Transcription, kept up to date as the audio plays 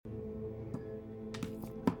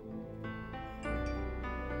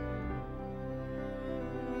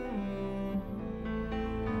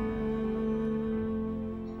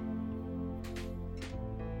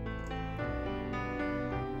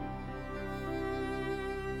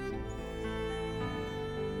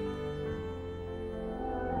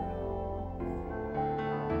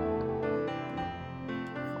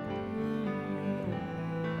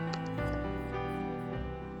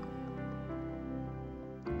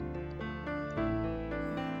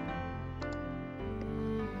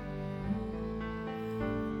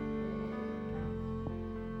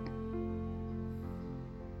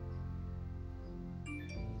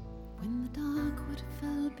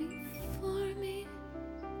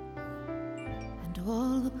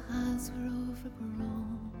all the paths were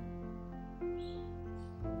overgrown,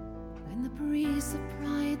 when the breeze of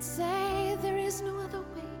pride say there is no other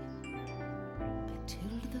way, I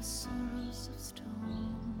tilled the sorrows of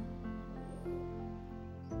stone.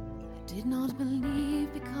 I did not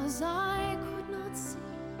believe because I could not see,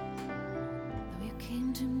 though you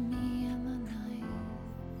came to me in the night,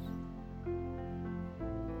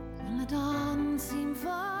 when the dawn seemed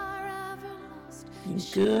forever lost.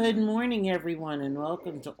 Good morning, everyone, and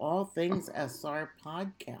welcome to All Things SR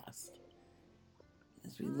Podcast.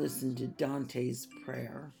 As we listen to Dante's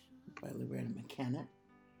Prayer by Loretta McKenna.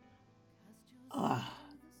 So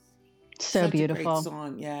such beautiful. a great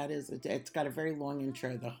song. Yeah, it is. It's got a very long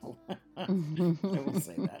intro, though. I will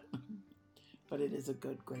say that. But it is a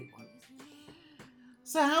good, great one.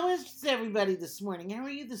 So how is everybody this morning? How are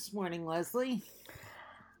you this morning, Leslie?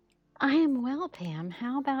 I am well, Pam.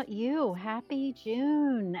 How about you? Happy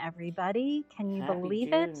June, everybody. Can you believe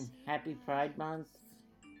June. it? Happy Pride Month.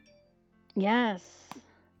 Yes.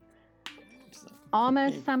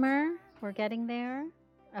 Almost summer. We're getting there.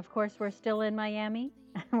 Of course, we're still in Miami.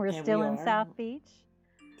 We're still in South Beach.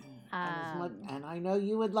 And I know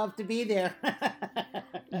you would love to be there.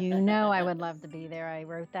 You know I would love to be there. I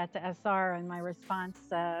wrote that to SR in my response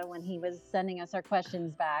when he was sending us our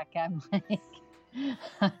questions back. I'm like,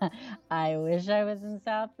 I wish I was in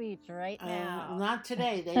South Beach right now. Not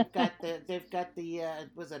today. They've got the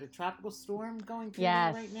was it a tropical storm going through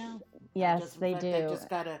there right now? Yes, they do. They just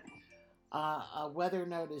got a weather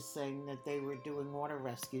notice saying that they were doing water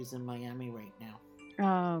rescues in Miami right now.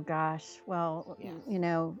 Oh gosh. Well,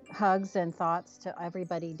 yeah. Hugs and thoughts to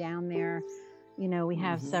everybody down there. We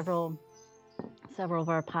have several of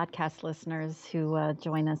our podcast listeners who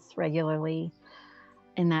join us regularly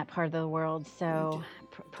in that part of the world. So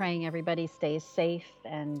praying everybody stays safe.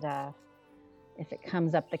 And if it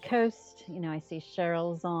comes up the coast, I see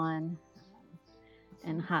Cheryl's on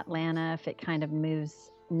in Hotlanta. If it kind of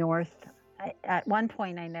moves north, at one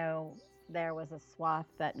point I know there was a swath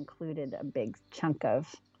that included a big chunk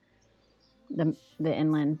of the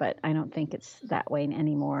inland, but I don't think it's that way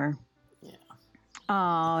anymore. Yeah.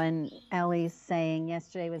 Oh, and Ellie's saying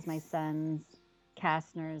yesterday was my son's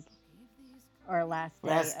Kastner's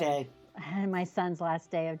last day. My son's last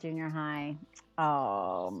day of junior high.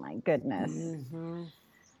 Oh my goodness. Mm-hmm.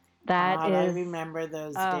 I remember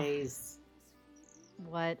those days.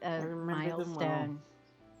 What a milestone.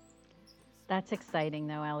 That's exciting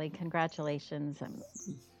though, Ellie. Congratulations. I'm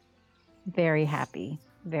very happy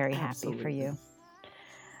for you.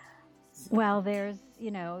 Well, there's,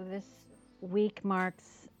 this week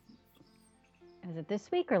marks, is it this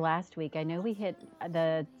week or last week? I know we hit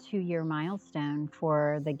the 2-year milestone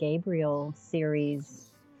for the Gabriel series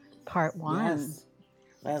part 1. Yes.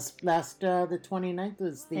 Last the 29th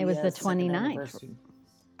was the It was the 29th. Anniversary.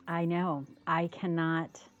 I know. I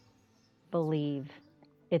cannot believe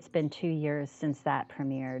it's been 2 years since that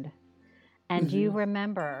premiered. And do you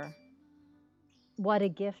remember what a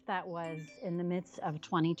gift that was in the midst of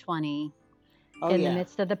 2020, the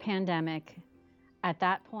midst of the pandemic? At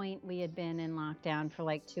that point, we had been in lockdown for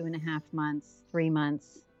like 2.5 months, 3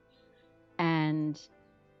 months. And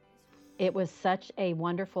it was such a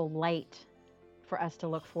wonderful light for us to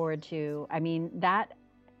look forward to. I mean, that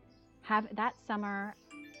summer,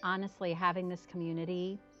 honestly, having this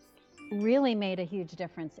community really made a huge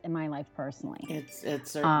difference in my life personally. It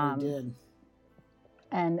certainly did.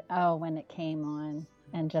 And when it came on,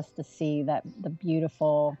 and just to see that the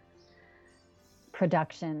beautiful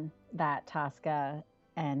production that Tosca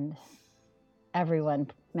and everyone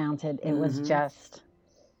mounted, it was just.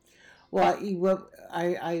 Well,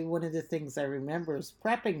 I one of the things I remember is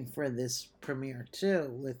prepping for this premiere too,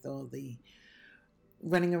 with all the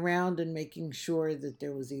running around and making sure that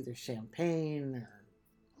there was either champagne or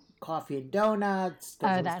coffee and donuts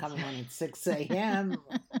because it was coming on at 6 a.m.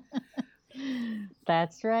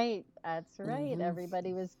 That's right.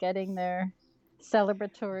 Everybody was getting their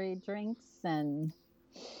celebratory drinks and.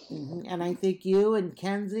 And I think you and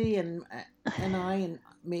Kenzie and I and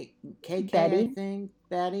KK, Betty. I think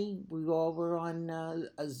Betty, we all were on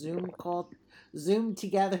a Zoom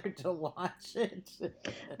together to watch it.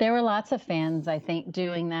 There were lots of fans, I think,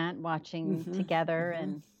 doing that, watching together,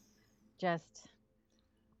 and just,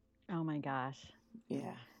 oh my gosh.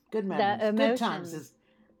 Yeah, good memories, good times.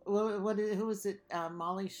 Who was it?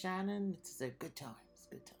 Molly Shannon. It's a good times.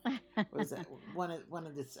 Was that one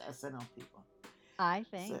of the SNL people? I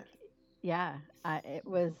think, it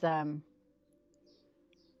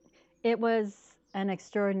was an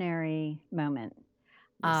extraordinary moment,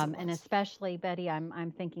 and especially Betty,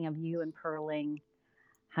 I'm thinking of you and Perling,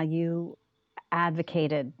 how you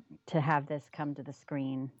advocated to have this come to the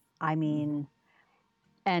screen. I mean,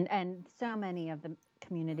 and so many of the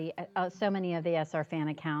community, so many of the SR fan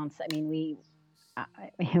accounts. I mean,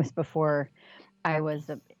 it was before I was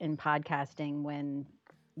in podcasting when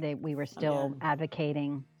we were still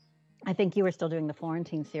advocating. I think you were still doing the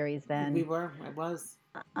Florentine series then. We were. I was.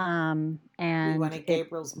 And we wanted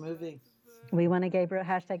Gabriel's movie. We want a Gabriel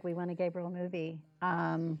hashtag. We want a Gabriel movie.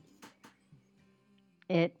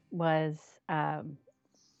 It was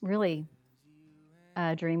really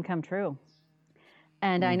a dream come true.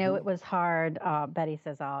 And I know it was hard. Betty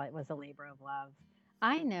says, "Oh, it was a labor of love."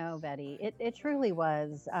 I know, Betty. It truly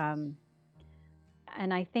was.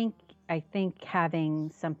 And I think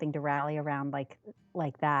having something to rally around like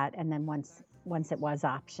that, and then once it was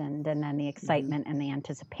optioned, and then the excitement and the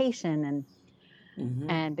anticipation,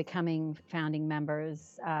 and becoming founding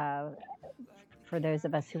members, for those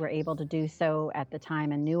of us who were able to do so at the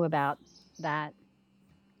time and knew about that,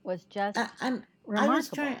 was just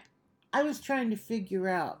remarkable. I was trying to figure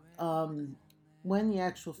out when the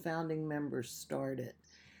actual founding members started,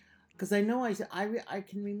 because I know I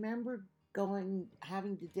can remember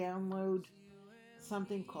having to download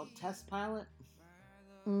something called Test Pilot,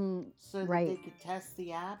 so that they could test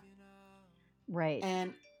the app. Right.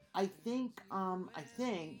 And I think I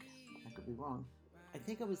could be wrong. I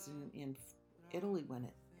think I was in Italy when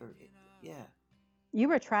You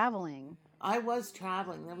were traveling. I was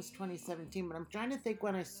traveling. That was 2017, but I'm trying to think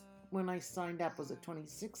when I signed up. Was it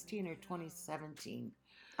 2016 or 2017?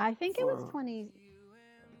 I think it was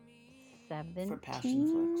 2017. For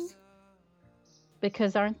Passion Flicks.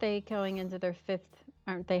 Because aren't they having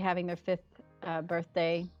their fifth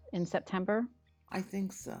birthday in September? I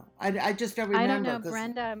think so. I just don't remember. I don't know,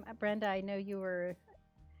 Brenda, I know you were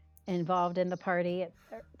involved in the party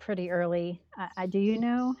pretty early. Do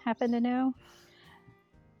you happen to know?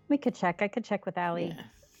 We could check. I could check with Allie.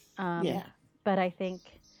 Yeah. But I think,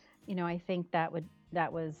 that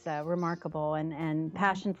was remarkable. And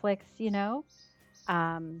Passion Flicks,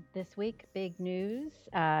 this week, big news.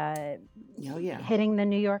 Hitting the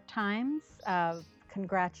New York Times.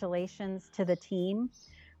 Congratulations to the team.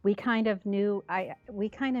 We kind of knew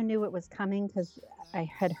it was coming because I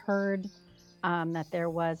had heard that there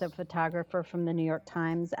was a photographer from the New York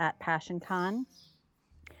Times at PassionCon.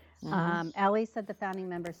 Ellie said the founding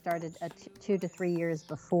members started 2 to 3 years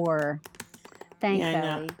before. Thanks,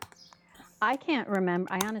 Ellie. I can't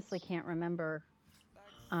remember. I honestly can't remember.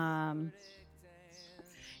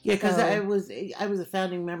 Because I was a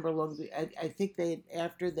founding member long. I think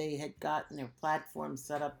after they had gotten their platform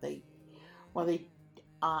set up, I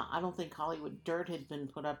don't think Hollywood Dirt had been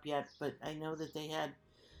put up yet, but I know that they had,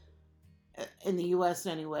 in the U.S.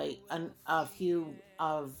 anyway, a few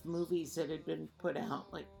of movies that had been put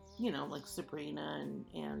out, like Sabrina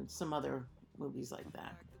and some other movies like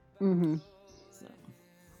that. Mm-hmm. So.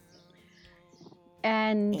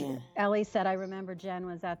 And Ellie said, I remember Jen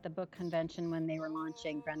was at the book convention when they were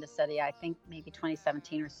launching Brenda Study, I think maybe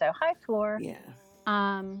 2017 or so. Hi, Floor. Yeah.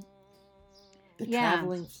 The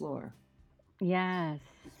traveling Floor. Yes.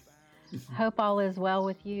 Hope all is well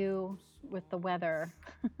with you with the weather.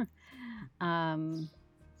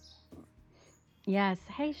 Yes.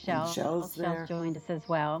 Hey, Shell. Shell's joined us as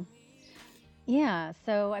well. Yeah.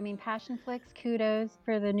 So, Passion Flicks, kudos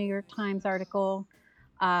for the New York Times article.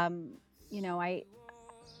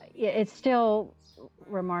 It's still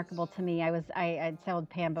remarkable to me. I'd told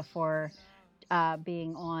Pam before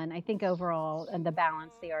being on. I think overall, and the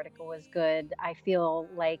balance, the article was good. I feel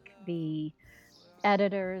like the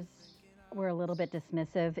editors were a little bit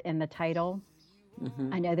dismissive in the title.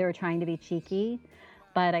 I know they were trying to be cheeky,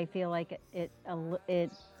 but I feel like it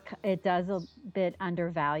does a bit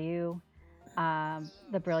undervalue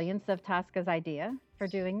the brilliance of Tosca's idea for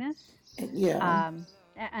doing this. Yeah.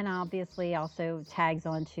 And obviously also tags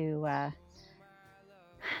onto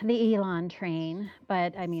the Elon train,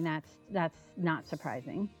 but that's not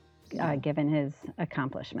surprising given his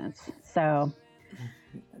accomplishments. So,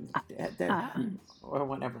 or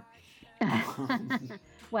whatever.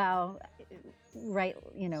 Well, right,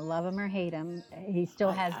 love him or hate him, he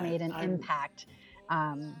still has made an impact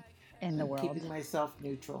in the world. Keeping myself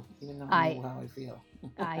neutral, even though I know how I feel.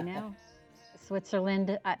 I know.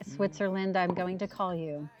 Switzerland, I'm going to call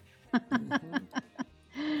you.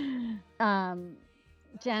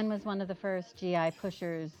 Jen was one of the first GI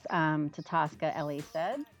pushers to Tosca, Ellie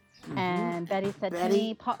said. And Betty said to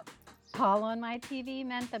me, Paul on my TV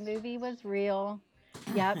meant the movie was real.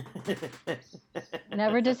 Yep.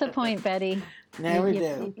 Never disappoint, Betty. Never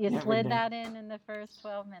You Never slid do. that in the first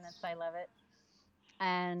 12 minutes. I love it.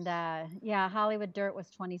 And yeah, Hollywood Dirt was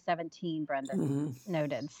 2017, Brenda Hmm.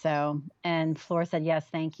 noted. So, and Floor said, yes,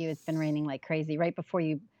 thank you. It's been raining like crazy. Right before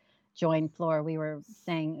you joined, Floor, we were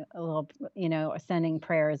saying a little, sending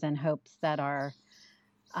prayers and hopes that our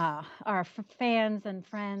fans and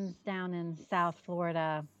friends down in South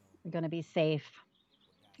Florida are going to be safe.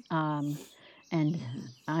 And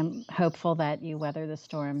I'm hopeful that you weather the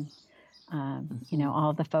storm.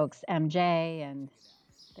 All the folks, MJ, and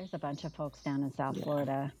there's a bunch of folks down in South Yeah.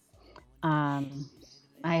 Florida. I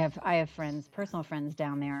have friends, personal friends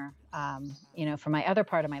down there, for my other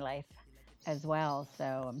part of my life as well.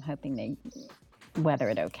 So I'm hoping they weather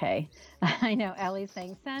it okay. I know Ellie's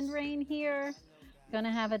saying, send rain here.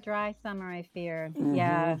 Gonna have a dry summer, I fear. Mhm.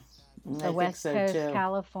 Yeah. I The think West so Coast, too.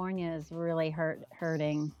 California is really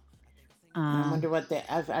hurting. I wonder what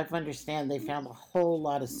I've understand they found a whole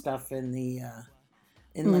lot of stuff in the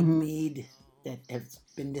in Lake Mhm. Mead that has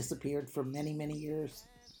been disappeared for many, many years,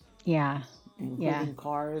 Yeah. including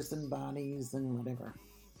cars and bodies and whatever.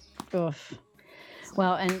 Oof.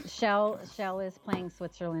 Well, and Shell is playing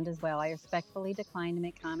Switzerland as well. I respectfully decline to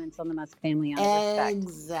make comments on the Musk family out of respect.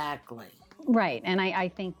 Exactly. Right. And I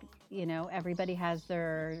think, everybody has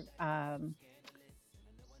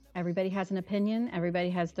everybody has an opinion. Everybody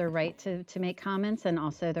has their right to make comments, and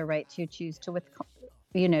also their right to choose to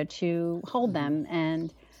to hold them.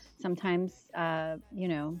 And sometimes,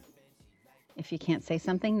 if you can't say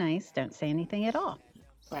something nice, don't say anything at all.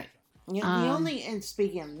 Right. Yeah. The only, and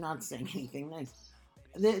speaking of not saying anything nice,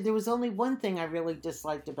 there was only one thing I really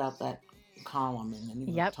disliked about that column in the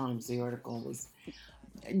New York Times. The article was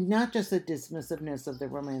not just the dismissiveness of the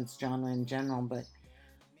romance genre in general, but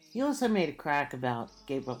he also made a crack about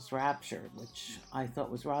Gabriel's Rapture, which I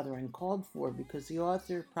thought was rather uncalled for because the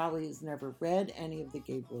author probably has never read any of the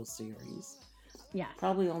Gabriel series. Yeah.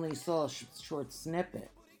 Probably only saw a short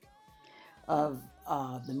snippet of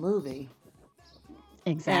the movie.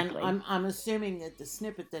 Exactly. And I'm assuming that the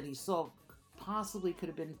snippet that he saw possibly could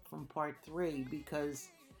have been from part 3 because,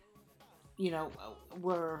 they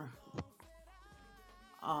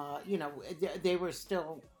were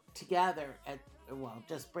still together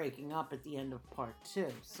just breaking up at the end of part 2.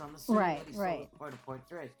 So I'm assuming that he saw part of part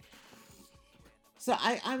 3. So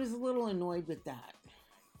I was a little annoyed with that.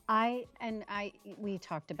 We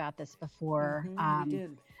talked about this before. We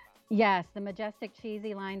did. Yes, the majestic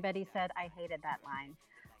cheesy line, Betty said, I hated that line.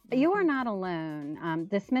 You are not alone.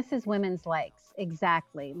 Dismisses women's likes.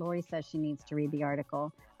 Exactly. Lori says she needs to read the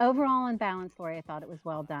article. Overall, in balance, Lori, I thought it was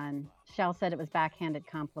well done. Shell said it was backhanded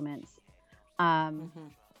compliments.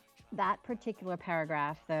 That particular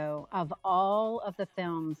paragraph, though, of all of the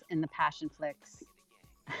films in the Passionflix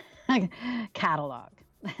catalog,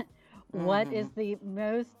 what is the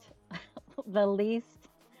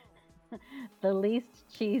least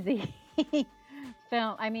cheesy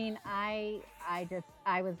film? I mean, I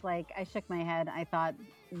was like, I shook my head. I thought,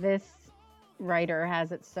 this writer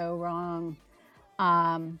has it so wrong.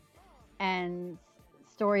 And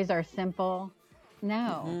stories are simple.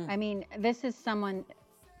 No, I mean, this is someone,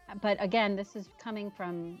 but again, this is coming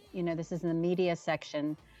from, this is in the media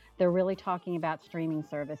section. They're really talking about streaming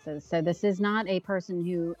services. So this is not a person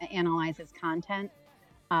who analyzes content.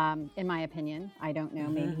 In my opinion, I don't know,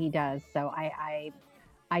 maybe he does. So I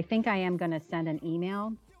think I am going to send an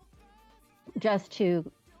email just to,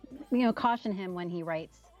 caution him when he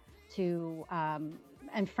writes to,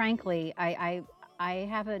 and frankly, I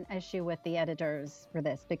have an issue with the editors for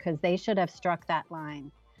this because they should have struck that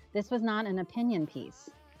line. This was not an opinion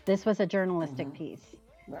piece. This was a journalistic piece.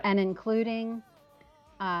 Right. And including,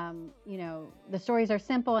 the stories are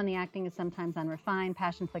simple and the acting is sometimes unrefined.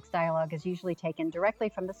 Passionflix dialogue is usually taken directly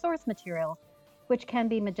from the source material, which can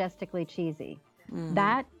be majestically cheesy.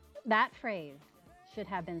 That phrase should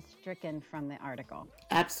have been stricken from the article.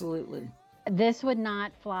 Absolutely. This would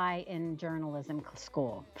not fly in journalism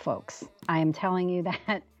school, folks. I am telling you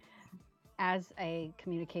that as a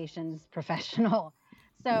communications professional.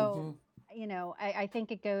 So, I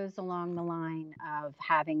think it goes along the line of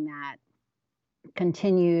having that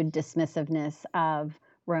continued dismissiveness of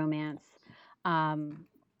romance.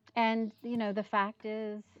 And, the fact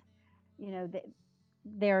is,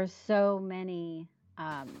 there are so many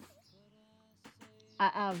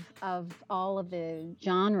of all of the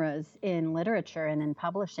genres in literature and in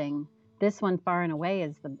publishing. This one far and away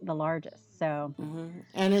is the largest. So,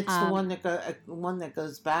 and it's the one that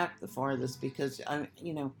goes back the farthest because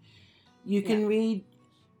you can read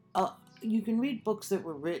books that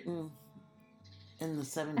were written in the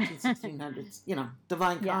 1700s, 1600s.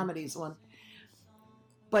 Divine Comedies one.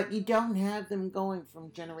 But you don't have them going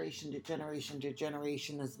from generation to generation to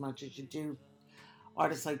generation as much as you do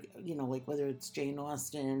artists like, like whether it's Jane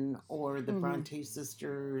Austen or the Hmm. Bronte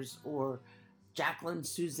sisters or Jacqueline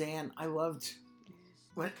Suzanne. I loved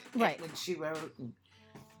when, Right. when she wrote, and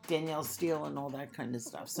Danielle Steele and all that kind of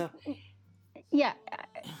stuff. So, Yeah.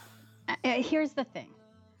 Here's the thing.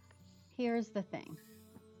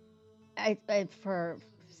 For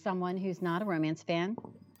someone who's not a romance fan,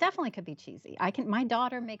 definitely could be cheesy. My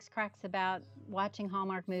daughter makes cracks about watching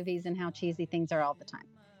Hallmark movies and how cheesy things are all the time.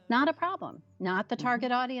 Not a problem. Not the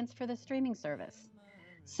target audience for the streaming service.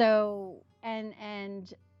 So,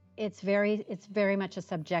 and it's very much a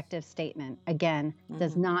subjective statement. Again,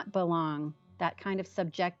 does not belong. That kind of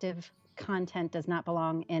subjective content does not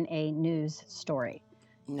belong in a news story.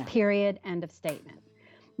 no. Period. End of statement.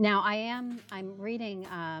 Now I'm reading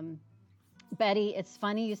Betty. It's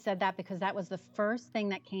funny you said that because that was the first thing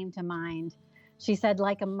that came to mind. She said,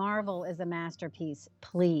 like a marvel is a masterpiece,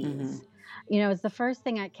 please. It's the first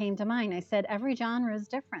thing that came to mind. I said, every genre is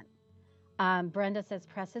different. Brenda says,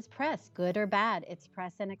 press is press, good or bad. It's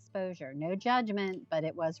press and exposure. No judgment, but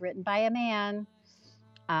it was written by a man.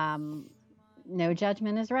 No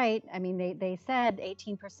judgment is right. I mean, they said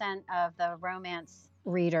 18% of the romance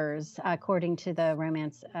readers, according to the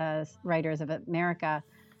Romance Writers of America,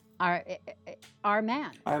 are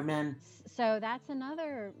men. Are men. So that's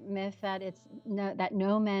another myth that that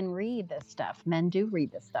no men read this stuff. Men do read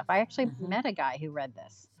this stuff. I actually met a guy who read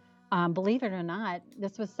this. Believe it or not,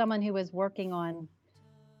 this was someone who was working on.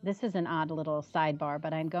 This is an odd little sidebar,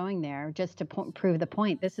 but I'm going there just to prove the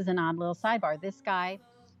point. This is an odd little sidebar. This guy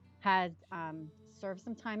had served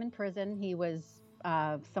some time in prison. He was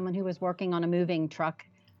someone who was working on a moving truck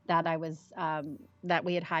that that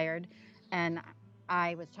we had hired, and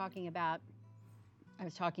I was talking about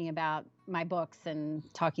my books and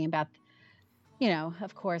talking about,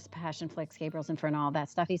 of course, Passionflix, Gabriel's Inferno, all that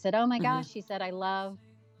stuff. He said, "Oh my gosh," he said, I love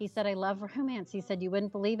romance. He said, "You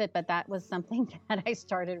wouldn't believe it, but that was something that I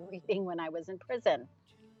started reading when I was in prison."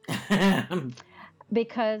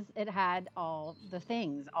 Because it had all the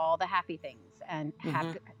things, all the happy things and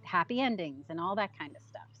happy endings and all that kind of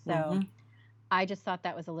stuff. So I just thought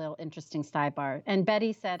that was a little interesting sidebar. And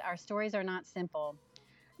Betty said, our stories are not simple.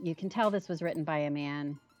 You can tell this was written by a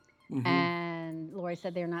man. And Lori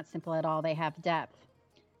said they're not simple at all. They have depth.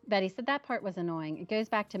 Betty said that part was annoying. It goes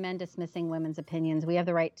back to men dismissing women's opinions. We have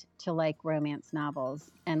the right to like romance novels.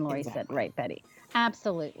 And Lori said, right, Betty.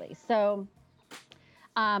 Absolutely. So,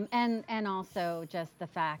 and also just the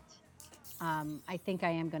fact, I think I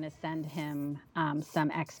am going to send him some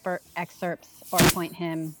excerpts or point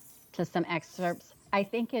him to some excerpts. I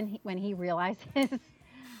think when he realizes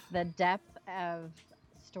the depth of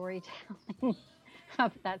storytelling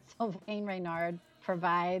that Sylvain Reynard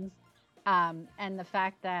provides, and the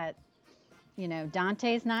fact that,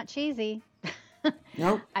 Dante's not cheesy.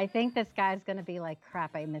 Nope. I think this guy's going to be like,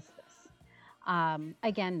 crap, I missed this.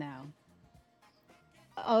 Again, though,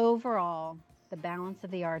 overall, the balance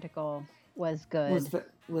of the article was good.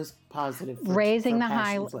 Was positive. Raising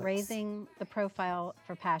the profile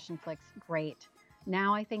for Passionflix, great.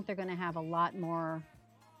 Now I think they're going to have a lot more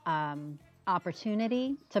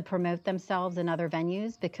opportunity to promote themselves in other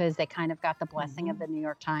venues because they kind of got the blessing of the New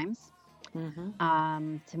York Times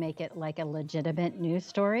to make it like a legitimate news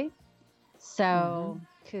story. So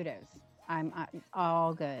kudos. I'm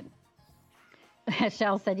all good.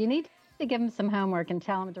 Shell said, you need to give him some homework and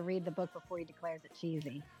tell him to read the book before he declares it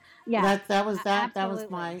cheesy. Yeah, that was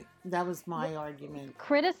absolutely. that was my argument.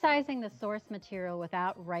 Criticizing the source material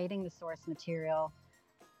without writing the source material,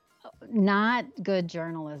 not good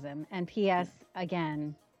journalism. And P.S.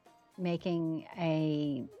 again, making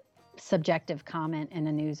a subjective comment in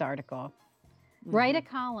a news article. Write a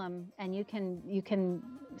column, and you can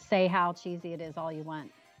say how cheesy it is all you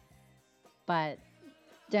want, but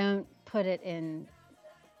don't put it in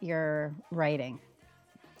your writing.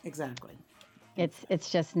 Exactly. It's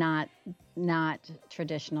just not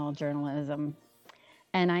traditional journalism,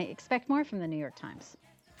 and I expect more from the New York Times.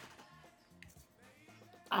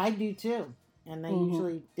 I do too, and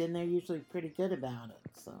they're usually pretty good about it.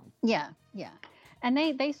 So yeah, and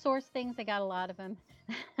they source things. They got a lot of them.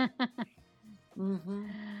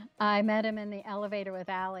 I met him in the elevator with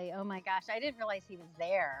Allie. Oh my gosh, I didn't realize he was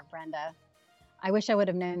there, Brenda. I wish I would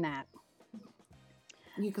have known that.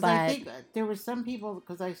 Because I think there were some people,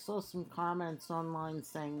 because I saw some comments online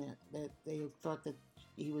saying that they thought that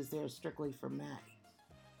he was there strictly for May.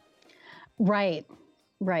 Right.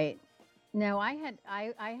 No, I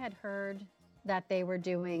had heard that they were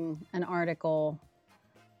doing an article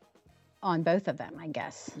on both of them, I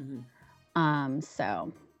guess.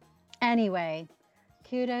 So anyway,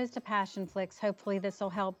 kudos to Passionflix. Hopefully this will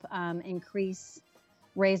help increase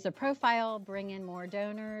raise their profile, bring in more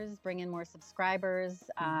donors, bring in more subscribers,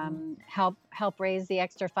 help raise the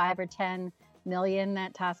extra 5 or 10 million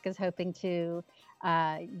that Tosca is hoping to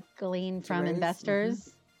glean from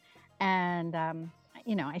investors. And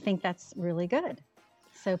I think that's really good.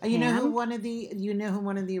 So Pam, you know who one of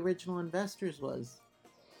the original investors was?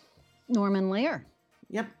 Norman Lear.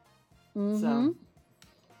 Yep. So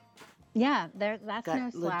yeah, that's got no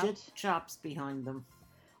slouch. Legit chops behind them.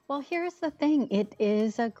 Well, here's the thing. It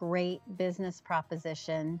is a great business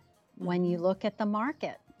proposition when you look at the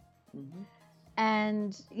market.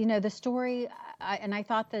 And, the story, I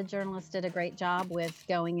thought the journalist did a great job with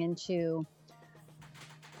going into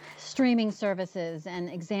streaming services and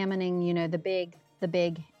examining, the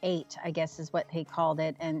big 8, I guess is what he called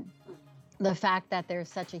it. And the fact that there's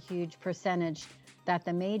such a huge percentage that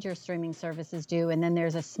the major streaming services do. And then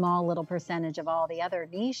there's a small little percentage of all the other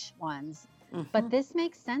niche ones. But this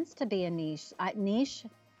makes sense to be a niche. Niche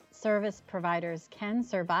service providers can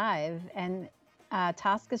survive, and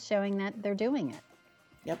Tosca's showing that they're doing it.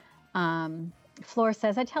 Yep. Floor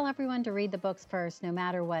says, I tell everyone to read the books first, no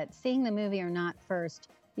matter what. Seeing the movie or not first,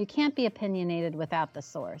 you can't be opinionated without the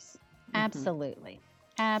source. Absolutely.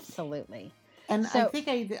 Absolutely. And so,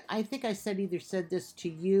 I think I said this to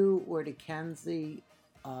you or to Kenzie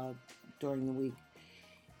during the week.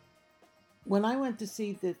 When I was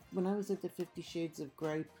at the 50 Shades of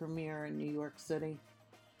Grey premiere in New York City,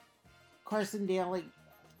 Carson Daly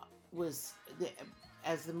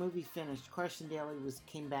as the movie finished, Carson Daly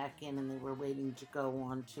came back in, and they were waiting to go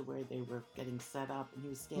on to where they were getting set up, and he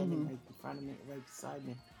was standing right in front of me, right beside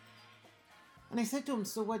me. And I said to him,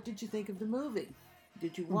 so what did you think of the movie?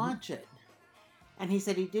 Did you watch it? And he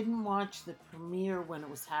said he didn't watch the premiere when it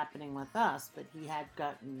was happening with us, but he had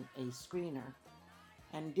gotten a screener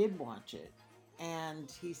and did watch it.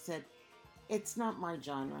 And he said, it's not my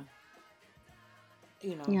genre,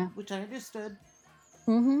 which I understood.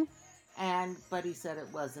 But he said it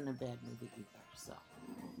wasn't a bad movie either. So,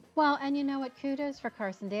 well, and you know what? Kudos for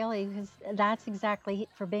Carson Daly, because that's exactly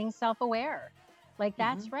for being self-aware. Like,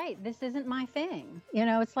 that's right. This isn't my thing.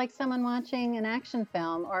 It's like someone watching an action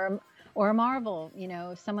film or a Marvel.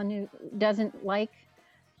 Someone who doesn't like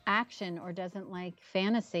action or doesn't like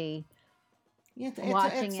fantasy. Yeah,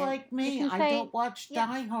 it's like me. I don't watch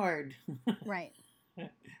Die Hard. Right.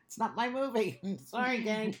 It's not my movie. Sorry,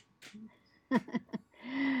 gang.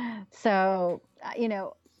 So,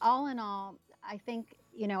 all in all, I think,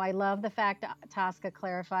 I love the fact that Tosca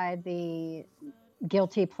clarified the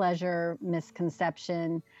guilty pleasure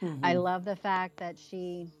misconception. I love the fact that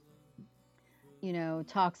she,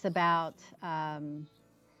 talks about, and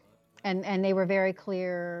they were very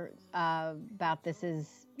clear about this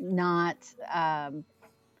is not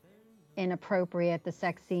inappropriate. The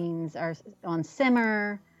sex scenes are on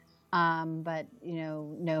simmer. But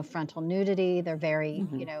no frontal nudity. They're very,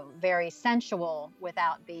 very sensual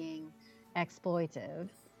without being exploitive.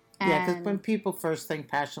 Yeah, because when people first think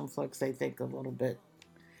passion flicks, they think a little bit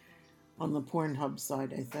on the Pornhub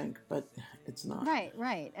side, I think, but it's not.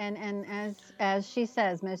 Right. And as she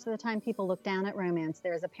says, most of the time people look down at romance.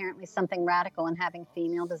 There is apparently something radical in having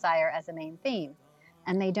female desire as a main theme,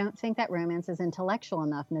 and they don't think that romance is intellectual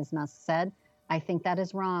enough. Ms. Musk said. I think that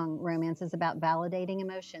is wrong. Romance is about validating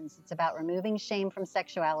emotions. It's about removing shame from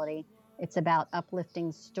sexuality. It's about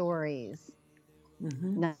uplifting stories.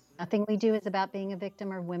 Nothing we do is about being a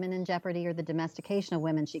victim or women in jeopardy or the domestication of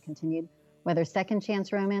women, she continued. Whether second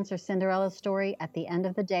chance romance or Cinderella's story, at the end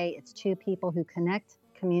of the day, it's two people who connect,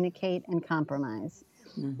 communicate, and compromise.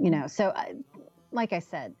 So like I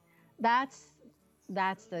said, that's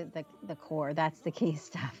the core. That's the key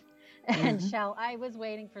stuff. And Shell, I was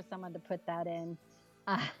waiting for someone to put that in.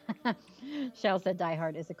 Shell said Die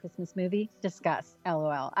Hard is a Christmas movie. Discuss.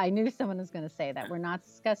 LOL. I knew someone was going to say that. We're not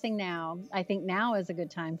discussing now. I think now is a good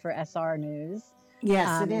time for SR news.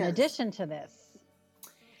 Yes, it is. In addition to this.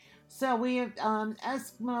 So we have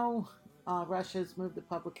Eskimo, Russia has moved the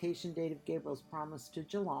publication date of Gabriel's Promise to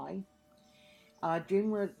July.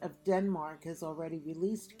 Dreamworld of Denmark has already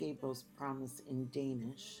released Gabriel's Promise in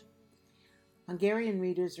Danish. Hungarian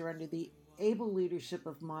readers are under the able leadership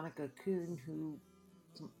of Monica Kuhn, who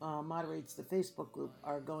moderates the Facebook group,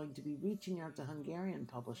 are going to be reaching out to Hungarian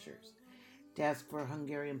publishers to ask for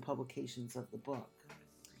Hungarian publications of the book.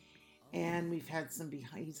 And he's had some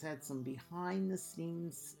behind the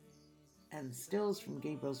scenes and stills from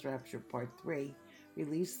Gabriel's Rapture Part 3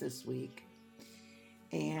 released this week.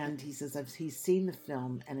 And he says he's seen the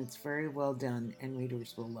film and it's very well done and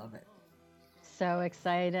readers will love it. So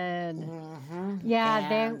excited.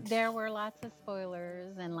 Yeah, there were lots of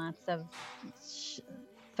spoilers and lots of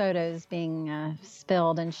photos being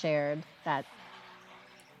spilled and shared that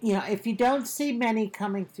if you don't see many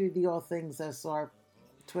coming through the All Things SR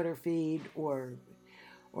Twitter feed or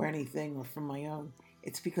anything, or from my own,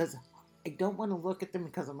 it's because I don't want to look at them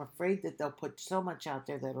because I'm afraid that they'll put so much out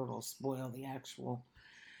there that it'll spoil the actual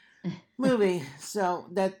movie. So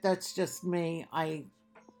that's just me. I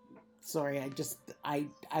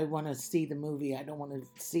want to see the movie. I don't want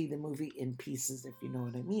to see the movie in pieces, if you know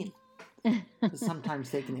what I mean.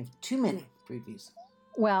 Sometimes they can have too many previews.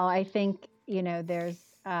 Well, I think, there's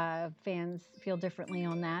fans feel differently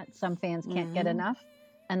on that. Some fans can't get enough,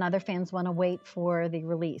 and other fans want to wait for the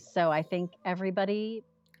release. So I think everybody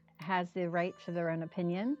has the right to their own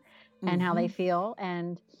opinion and how they feel.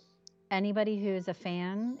 And anybody who's a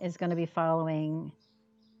fan is going to be following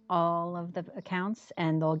all of the accounts,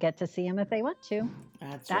 and they'll get to see them if they want to.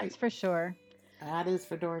 That's right. For sure. That is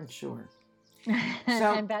for darn sure. So,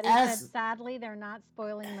 and Betty said, sadly, they're not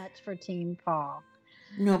spoiling much for Team Paul.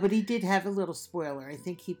 No, but he did have a little spoiler. I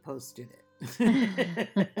think he posted it.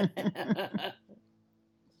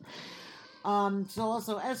 So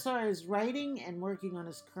also, SR is writing and working on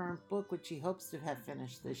his current book, which he hopes to have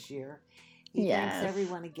finished this year. He thanks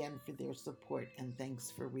everyone again for their support, and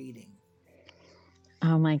thanks for reading.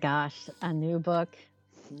 Oh my gosh, a new book.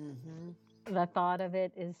 The thought of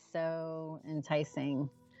it is so enticing.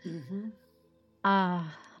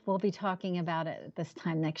 We'll be talking about it this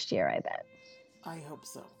time next year, I bet. I hope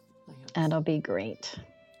so. That'll be great.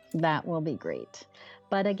 That will be great.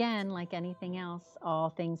 But again, like anything else, all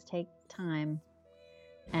things take time.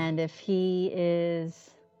 And if he is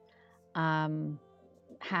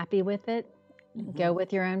happy with it, go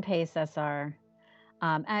with your own pace, SR.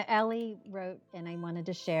 Ellie wrote, and I wanted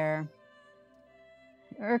to share,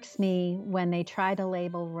 irks me when they try to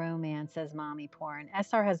label romance as mommy porn.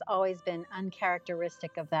 SR has always been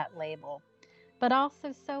uncharacteristic of that label. But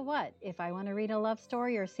also, so what? If I want to read a love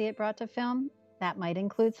story or see it brought to film, that might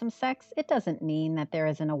include some sex. It doesn't mean that there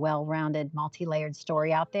isn't a well-rounded, multi-layered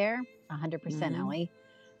story out there. 100%, Ellie.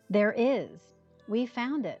 There is. We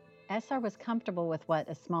found it. SR was comfortable with what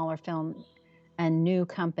a smaller film and new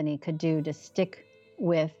company could do to stick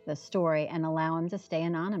with the story and allow him to stay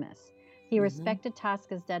anonymous. He respected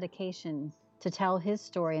Tosca's dedication to tell his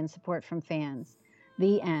story and support from fans.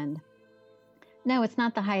 The end. No, it's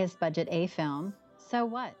not the highest budget A film. So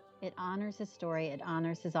what? It honors his story, it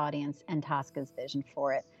honors his audience, and Tosca's vision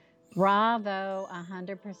for it. Bravo,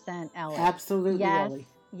 100%, Ellie. Absolutely, yes, Ellie.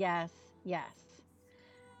 Yes, yes.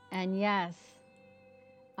 And yes,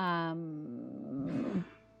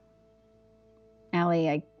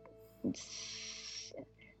 Ellie,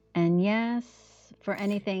 and yes, for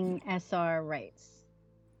anything SR writes.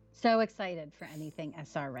 So excited for anything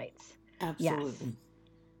SR writes. Absolutely. Yes.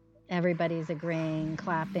 Everybody's agreeing,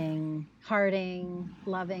 clapping, hearting,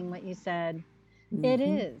 loving what you said. It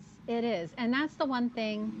is. And that's the one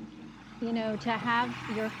thing, to have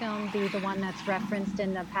your film be the one that's referenced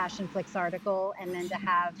in the Passionflix article, and then to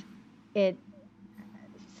have it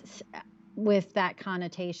with that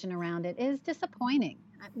connotation around it is disappointing.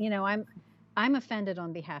 I'm offended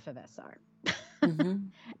on behalf of SR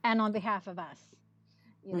and on behalf of us.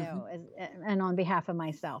 And on behalf of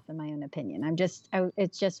myself, in my own opinion,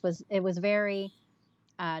 it was very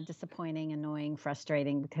disappointing, annoying,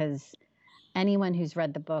 frustrating, because anyone who's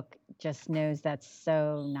read the book just knows that's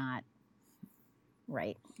so not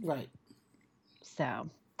right. Right. So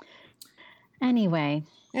anyway,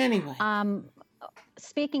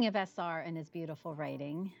 speaking of SR and his beautiful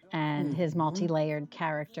writing and his multi-layered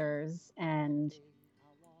characters and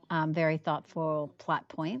very thoughtful plot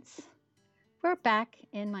points, we're back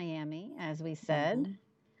in Miami, as we said.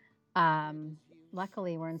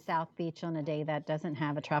 Luckily, we're in South Beach on a day that doesn't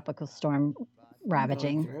have a tropical storm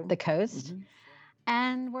ravaging the coast.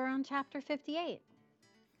 And we're on chapter 58.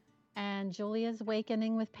 And Julia's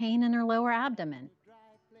awakening with pain in her lower abdomen.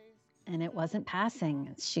 And it wasn't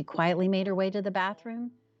passing. She quietly made her way to the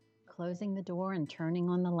bathroom, closing the door and turning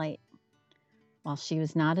on the light. While she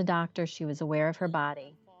was not a doctor, she was aware of her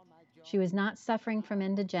body. She was not suffering from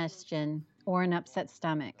indigestion or an upset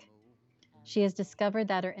stomach. She has discovered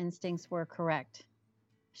that her instincts were correct.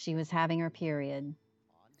 She was having her period.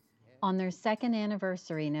 On their second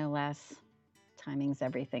anniversary, no less. Timing's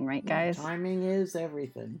everything, right, guys? Timing is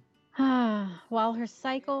everything. While her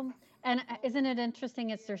cycle, and isn't it interesting?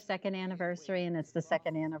 It's their second anniversary, and it's the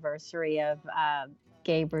second anniversary of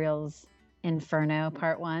Gabriel's Inferno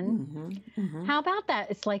Part 1. How about that?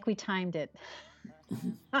 It's like we timed it.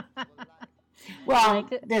 Well,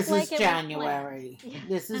 this is January.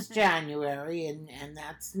 This is January, and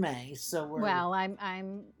that's May. So we're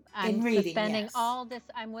I'm suspending all this.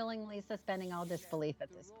 I'm willingly suspending all disbelief at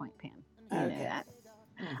this point, Pam. You know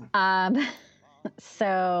that.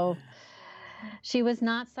 So she was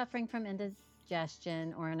not suffering from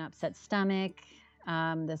indigestion or an upset stomach.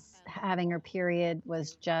 This having her period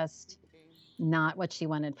was just not what she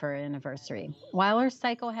wanted for her anniversary. While her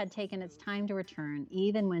cycle had taken its time to return,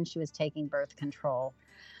 even when she was taking birth control,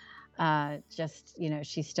 just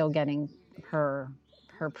she's still getting her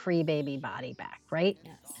pre-baby body back, right?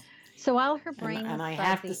 Yes. So while her And, brain was and I fuzzy,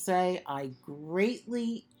 have to say, I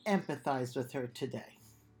greatly empathize with her today.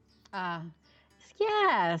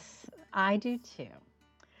 yes, I do too.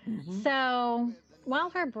 Mm-hmm. So while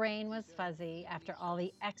her brain was fuzzy after all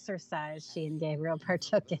the exercise she and Gabriel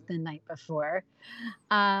partook in the night before,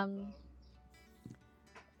 um,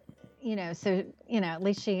 at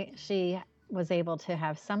least she was able to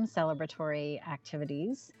have some celebratory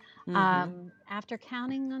activities. Mm-hmm. After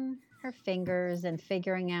counting on her fingers and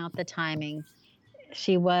figuring out the timing,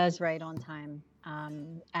 she was right on time,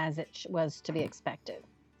 as it was to be expected.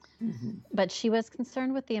 Mm-hmm. But she was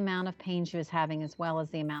concerned with the amount of pain she was having as well as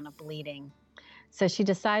the amount of bleeding. So she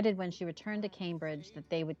decided when she returned to Cambridge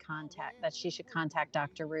that she should contact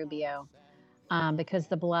Dr. Rubio, because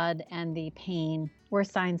the blood and the pain were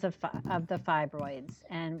signs of the fibroids.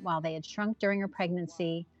 And while they had shrunk during her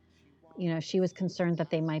pregnancy, she was concerned that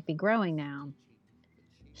they might be growing now.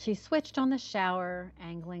 She switched on the shower,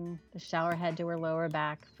 angling the shower head to her lower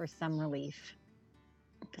back for some relief,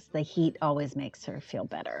 because the heat always makes her feel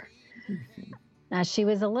better. Mm-hmm. Now, she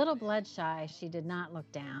was a little blood shy. She did not look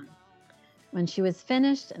down. When she was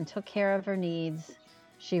finished and took care of her needs,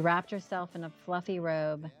 she wrapped herself in a fluffy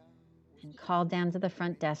robe and called down to the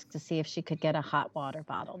front desk to see if she could get a hot water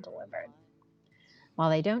bottle delivered. While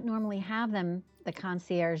they don't normally have them, the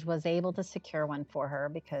concierge was able to secure one for her,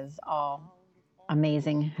 because all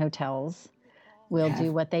amazing hotels will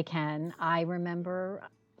do what they can. I remember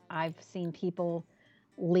I've seen people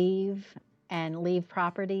leave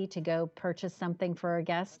property to go purchase something for a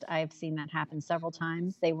guest. I've seen that happen several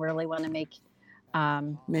times. They really want to make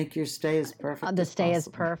your stay as perfect the as stay possible. as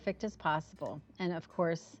perfect as possible. And of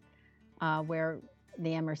course, where the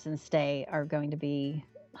Emersons stay are going to be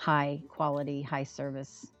high quality, high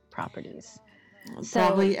service properties.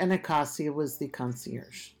 Probably Anacostia was the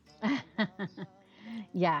concierge.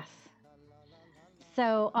 Yes.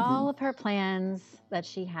 So all of her plans that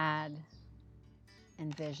she had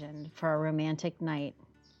envisioned for a romantic night,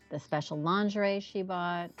 the special lingerie she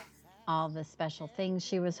bought, all the special things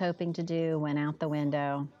she was hoping to do, went out the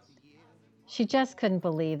window. She just couldn't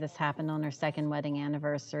believe this happened on her second wedding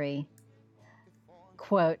anniversary.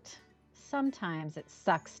 Quote, "Sometimes it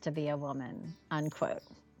sucks to be a woman," unquote.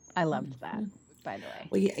 I loved that, by the way.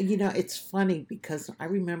 Well, it's funny because I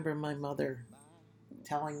remember my mother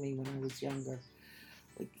telling me when I was younger,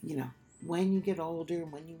 when you get older,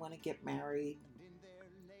 when you want to get married,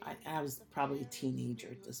 I was probably a teenager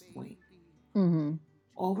at this point. Mm-hmm.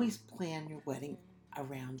 Always plan your wedding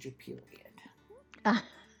around your period.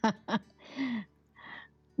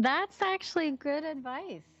 That's actually good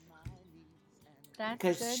advice. That's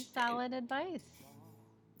good, solid advice.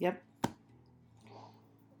 Yep.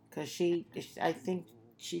 Because I think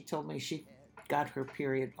she told me she got her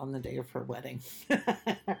period on the day of her wedding.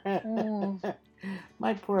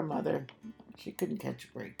 My poor mother. She couldn't catch a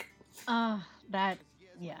break.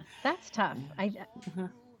 That's tough.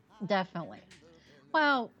 Definitely.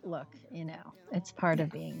 Well, look, it's part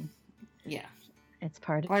of being. Yeah. It's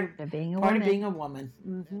part of being a woman. Part of being a woman.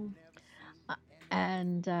 Mm-hmm.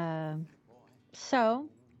 And so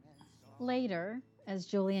later, as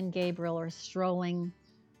Julie and Gabriel are strolling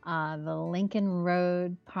the Lincoln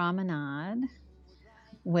Road promenade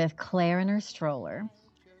with Claire in her stroller,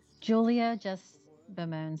 Julia just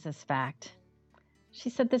bemoans this fact. She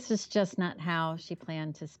said this is just not how she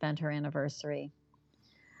planned to spend her anniversary.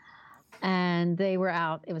 And they were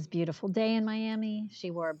out. It was a beautiful day in Miami. She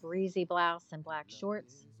wore a breezy blouse and black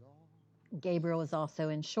shorts. Gabriel was also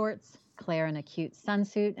in shorts, Claire in a cute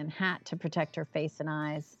sunsuit and hat to protect her face and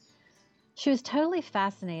eyes. She was totally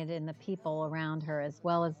fascinated in the people around her, as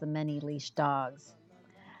well as the many leashed dogs.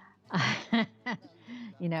 I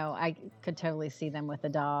could totally see them with a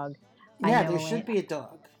dog. Yeah, there should be a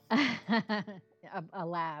dog. A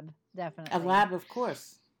lab, definitely. A lab, of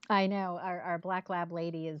course. I know. Our black lab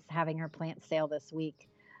lady is having her plant sale this week,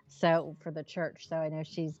 so for the church. So I know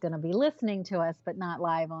she's going to be listening to us, but not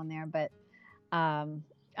live on there. But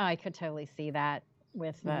I could totally see that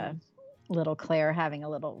with little Claire having a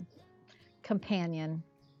little companion.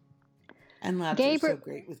 And labs are so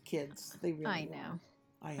great with kids. They really I know.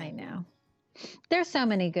 Are. I know. There's so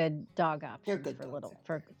many good dog options. They're good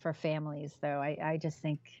for families, though. I just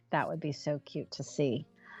think that would be so cute to see.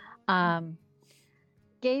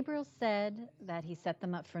 Gabriel said that he set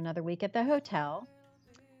them up for another week at the hotel,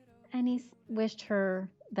 and he wished her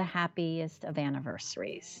the happiest of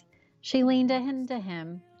anniversaries. She leaned into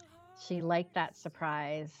him. She liked that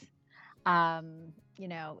surprise.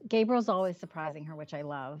 Gabriel's always surprising her, which I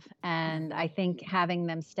love. And I think having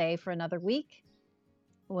them stay for another week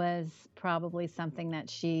was probably something that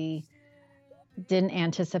she didn't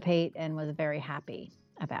anticipate and was very happy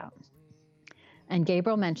about. And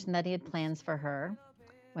Gabriel mentioned that he had plans for her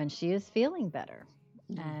when she is feeling better.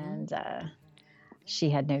 And she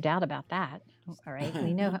had no doubt about that. All right.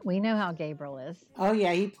 We know how Gabriel is. Oh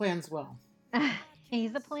yeah, he plans well.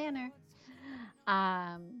 He's a planner.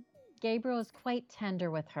 Gabriel is quite tender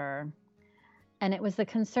with her. And it was the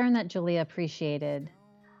concern that Julia appreciated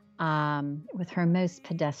with her most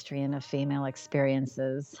pedestrian of female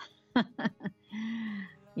experiences.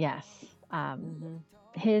 Yes.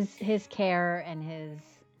 His care and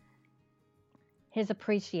his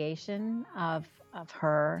appreciation of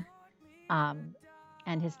her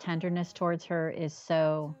and his tenderness towards her it's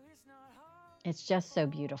just so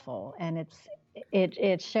beautiful. And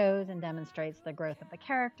it shows and demonstrates the growth of the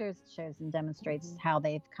characters. It shows and demonstrates how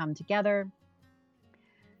they've come together.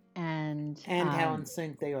 And how in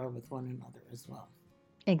sync they are with one another as well.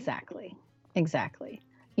 Exactly.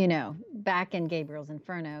 Back in Gabriel's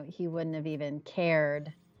Inferno, he wouldn't have even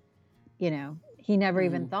cared. He never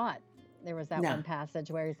even thought. There was that one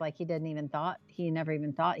passage where he's like, he never even thought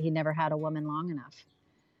he never had a woman long enough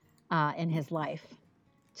in his life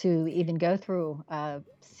to even go through a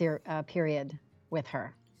period with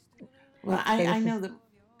her. Well, I know that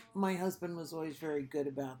my husband was always very good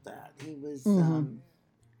about that. He was,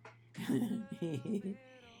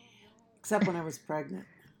 except when I was pregnant.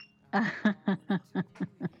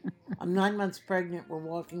 I'm 9 months pregnant. We're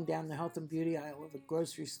walking down the health and beauty aisle of a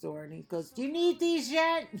grocery store, and he goes, "Do you need these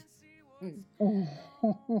yet?"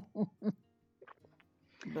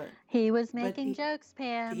 But he was making jokes,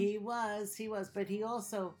 Pam. He was, but he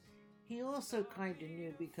also kind of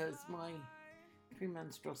knew, because my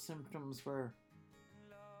premenstrual symptoms were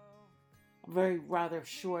a very rather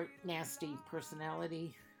short, nasty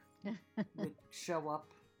personality would show up.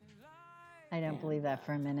 I don't believe that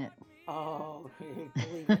for a minute. Oh,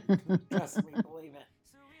 believe it. Trust me, believe it.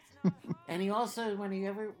 And he also,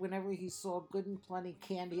 whenever he saw good and plenty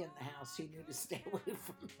candy in the house, he knew to stay away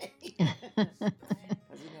from me.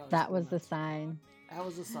 That was the sign. That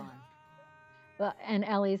was a sign. Well, and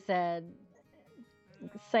Ellie said,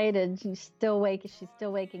 excited, she's still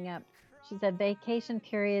waking up. She said, vacation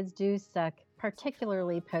periods do suck,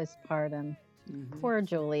 particularly postpartum. Poor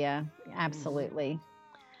Julia. Absolutely.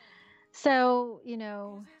 So,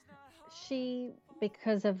 she,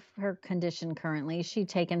 because of her condition currently, she'd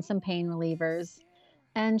taken some pain relievers,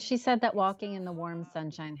 and she said that walking in the warm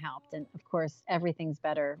sunshine helped. And of course, everything's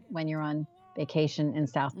better when you're on vacation in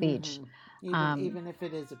South Beach. Even if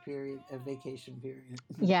it is a vacation period.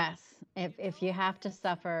 Yes. If you have to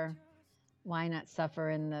suffer, why not suffer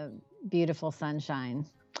in the beautiful sunshine?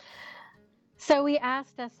 So we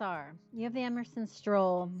asked SR, you have the Emerson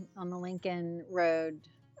Stroll on the Lincoln Road,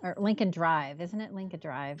 or Lincoln Drive, isn't it Lincoln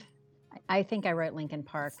Drive? I think I wrote Lincoln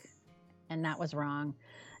Park, and that was wrong.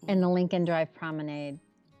 In the Lincoln Drive Promenade.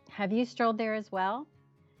 Have you strolled there as well?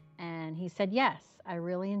 And he said, yes, I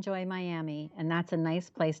really enjoy Miami, and that's a nice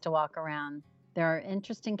place to walk around. There are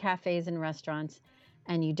interesting cafes and restaurants,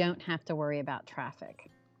 and you don't have to worry about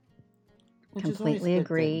traffic. Completely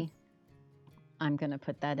agree. I'm going to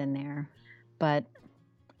put that in there. But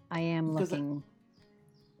I am looking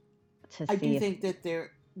to see. I do think that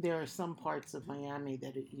there are some parts of Miami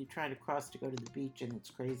that you try to cross to go to the beach, and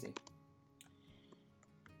it's crazy.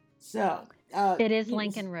 So it is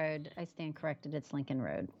Lincoln Road. I stand corrected. It's Lincoln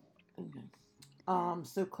Road. Okay.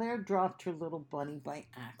 So Claire dropped her little bunny by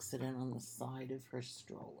accident on the side of her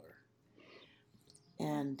stroller,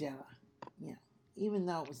 and even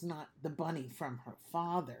though it was not the bunny from her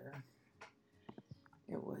father,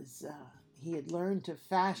 it was. He had learned to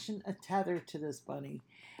fashion a tether to this bunny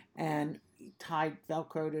and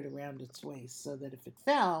velcroed it around its waist so that if it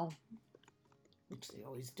fell, which they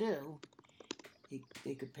always do,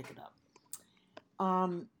 they could pick it up.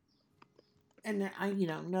 And I,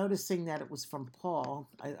 noticing that it was from Paul,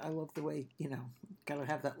 I love the way, gotta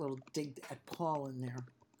have that little dig at Paul in there.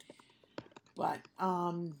 But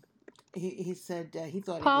he said he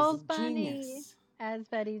thought Paul's it was ingenious. Bunny, as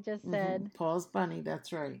Betty just said. Paul's bunny,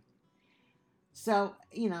 that's right. So,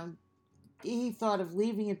 he thought of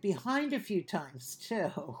leaving it behind a few times, too,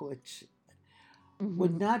 which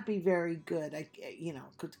would not be very good.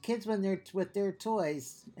 Because kids, when they're with their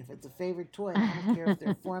toys, if it's a favorite toy, I don't care if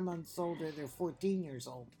they're 4 months old or they're 14 years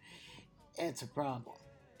old, it's a problem.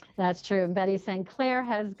 That's true. And Betty saying, Claire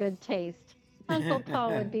has good taste. Uncle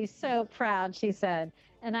Paul would be so proud, she said.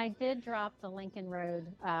 And I did drop the Lincoln Road.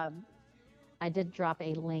 I did drop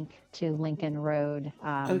a link to Lincoln Road,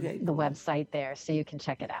 Okay, the cool. website there, so you can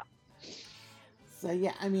check it out. So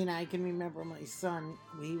yeah, I mean, I can remember my son.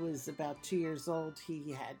 He was about 2 years old.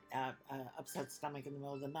 He had upset stomach in the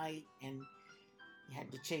middle of the night, and he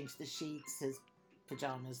had to change the sheets, his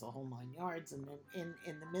pajamas, the whole 9 yards. And then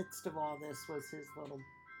in the midst of all this was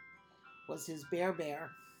his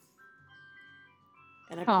bear,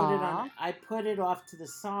 and Aw. I put it off to the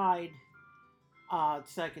side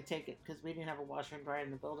so I could take it because we didn't have a washer and dryer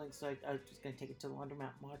in the building. So I was just going to take it to the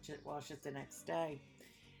laundromat and wash it the next day.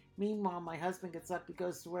 Meanwhile, my husband gets up, he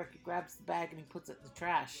goes to work, he grabs the bag and he puts it in the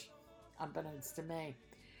trash, unbeknownst to me.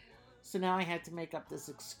 So now I had to make up this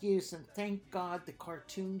excuse, and thank God the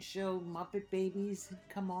cartoon show Muppet Babies had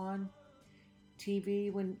come on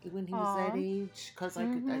TV when he was that Aw. age, because I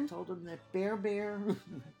Mm-hmm. told him that Bear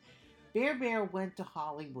went to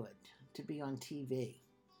Hollywood to be on TV.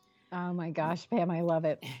 Oh my gosh, Pam, I love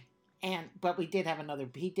it. But he did have another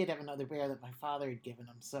bear that my father had given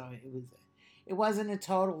him, so it wasn't a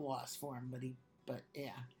total loss for him, but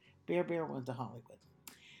yeah, Bear went to Hollywood.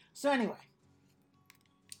 So anyway,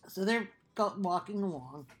 so they're walking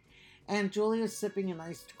along, and Julia's sipping an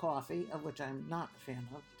iced coffee, of which I'm not a fan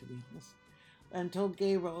of, to be honest, and told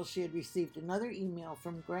Gabriel she had received another email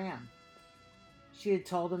from Graham. She had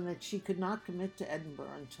told him that she could not commit to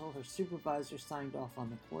Edinburgh until her supervisor signed off on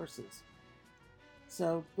the courses.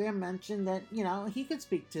 So Graham mentioned that, he could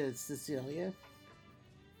speak to Cecilia.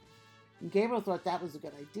 And Gabriel thought that was a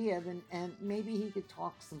good idea, and maybe he could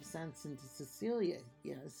talk some sense into Cecilia.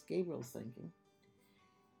 Yes, Gabriel's thinking.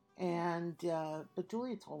 And but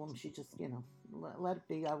Julia told him she just, let it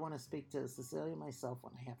be. I want to speak to Cecilia myself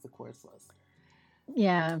when I have the course list.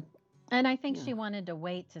 Yeah. And I think Yeah. she wanted to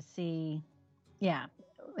wait to see, yeah,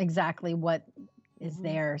 exactly what is Mhm.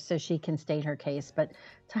 there so she can state her case. But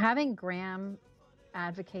to having Graham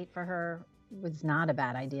advocate for her was not a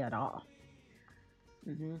bad idea at all.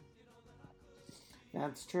 Mm-hmm.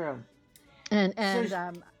 That's true. And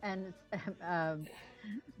So,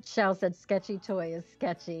 Shell said sketchy toy is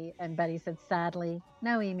sketchy, and Betty said sadly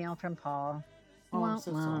no email from Paul. oh, I'm Womp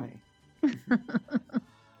so womp. sorry.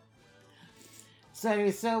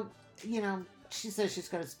 So, she says she's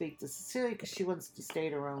going to speak to Cecilia because she wants to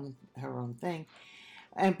state her own thing,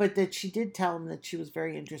 but that she did tell him that she was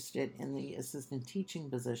very interested in the assistant teaching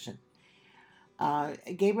position.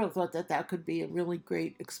 Gabriel thought that could be a really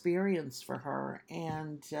great experience for her,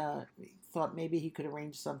 and thought maybe he could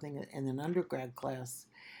arrange something in an undergrad class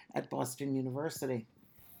at Boston University.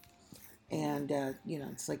 And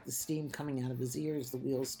it's like the steam coming out of his ears, the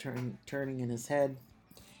wheels turning in his head.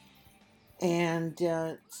 And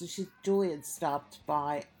so Julie had stopped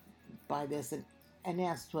by this and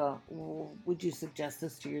asked, well, would you suggest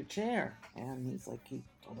this to your chair? And he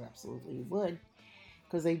told her absolutely he would,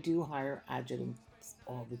 because they do hire adjuncts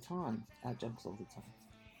all the time.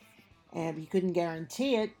 And he couldn't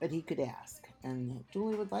guarantee it, but he could ask. And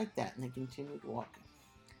Julie would like that, and they continued walking.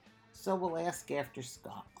 So we'll ask after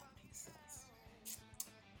Scotland, he says.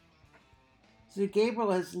 So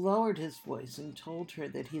Gabriel has lowered his voice and told her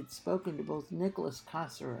that he had spoken to both Nicholas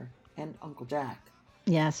Kosserer and Uncle Jack.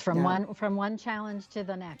 Yes, from Now, one challenge to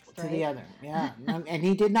the next, to right? the other, yeah. And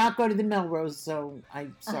he did not go to the Melrose, so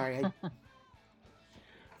I'm sorry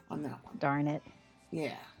on that one. Darn it.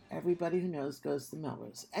 Yeah, everybody who knows goes to the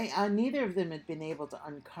Melrose. Neither of them had been able to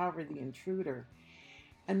uncover the intruder.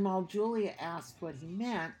 And while Julia asked what he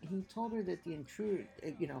meant, he told her that the intruder,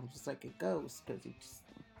 just like a ghost, because he just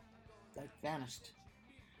vanished.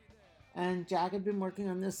 And Jack had been working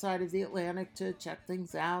on this side of the Atlantic to check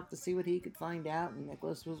things out, to see what he could find out, and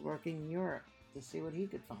Nicholas was working in Europe to see what he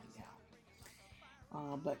could find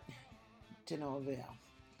out. But to no avail.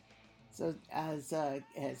 So as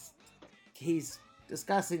he's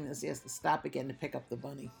discussing this, he has to stop again to pick up the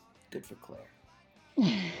bunny. Good for Claire.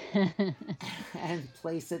 And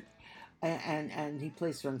place it, and he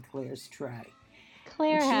placed it on Claire's tray.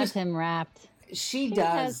 Claire has him wrapped. She Has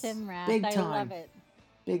does. him wrapped. Big I time. love it.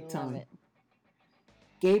 Big I time. love it.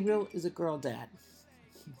 Gabriel is a girl dad.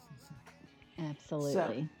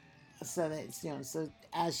 Absolutely. So that's so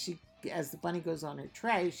as the bunny goes on her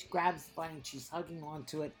tray, she grabs the bunny and she's hugging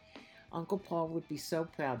onto it. Uncle Paul would be so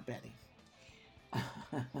proud, Betty.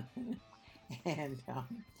 And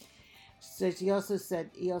so he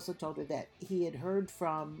also told her that he had heard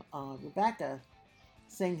from Rebecca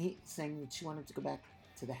saying that she wanted to go back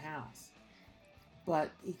to the house,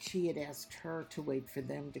 but she had asked her to wait for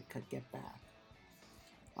them to get back.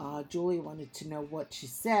 Julie wanted to know what she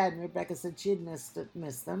said, and Rebecca said she had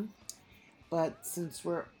missed them, but since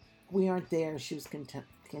we aren't there, she was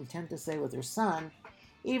content to stay with her son,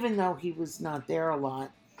 even though he was not there a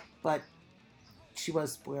lot. But she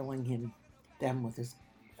was spoiling them with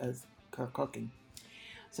her cooking.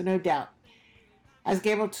 So no doubt. As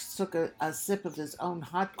Gabriel took a sip of his own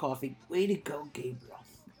hot coffee, way to go, Gabriel,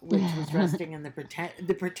 which was resting in the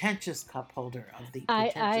pretentious cup holder of the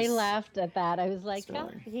I pretentious laughed at that. I was like, oh,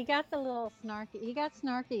 story. he got the little snarky. He got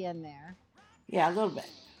snarky in there. Yeah, a little bit.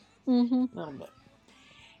 Mm-hmm. A little bit.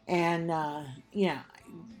 And, yeah,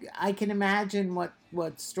 I can imagine what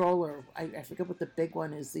stroller, I forget what the big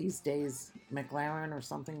one is these days, McLaren or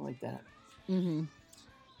something like that. Mm-hmm.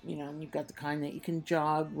 You know, and you've got the kind that you can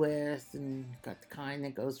jog with, and you've got the kind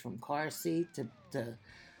that goes from car seat to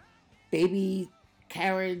baby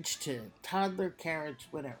carriage to toddler carriage,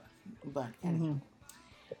 whatever. But anyway. Mm-hmm.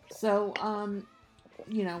 So,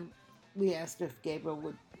 you know, we asked if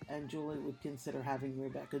Gabriel and Julie would consider having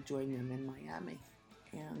Rebecca join them in Miami.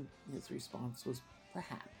 And his response was,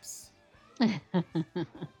 perhaps.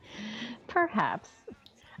 Perhaps.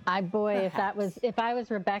 Perhaps. If I was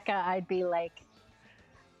Rebecca, I'd be like,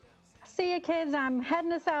 see you kids, I'm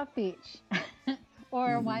heading to South Beach.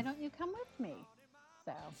 Or why don't you come with me?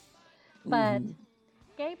 So, but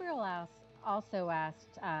Gabriel also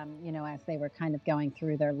asked, you know, as they were kind of going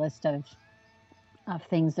through their list of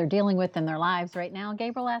things they're dealing with in their lives right now,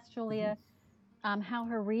 Gabriel asked Julia how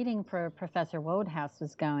her reading for Professor Wodehouse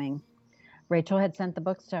was going. Rachel had sent the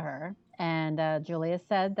books to her, and Julia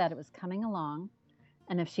said that it was coming along,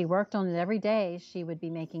 and if she worked on it every day, she would be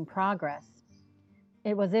making progress.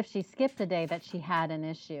 It was if she skipped a day that she had an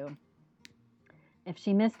issue. If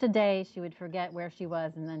she missed a day, she would forget where she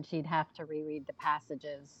was, and then she'd have to reread the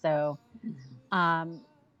passages. So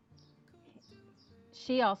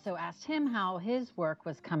she also asked him how his work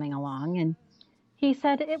was coming along, and he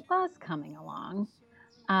said it was coming along.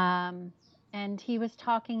 And he was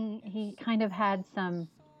talking, he kind of had some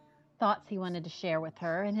thoughts he wanted to share with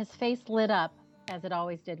her, and his face lit up, as it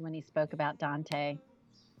always did when he spoke about Dante.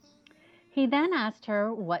 He then asked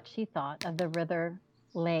her what she thought of the River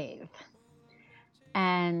Lave.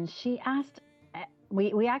 And she asked,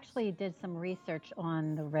 we actually did some research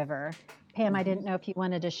on the river. Pam, I didn't know if you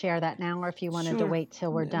wanted to share that now or if you wanted to wait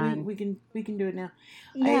till we're done. We can do it now.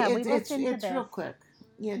 Yeah, it's real quick.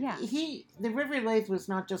 Yeah. The River Lave was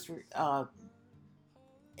not just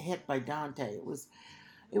hit by Dante. It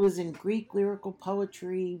was in Greek lyrical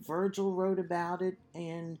poetry. Virgil wrote about it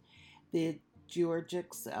in the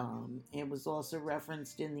Georgics. It was also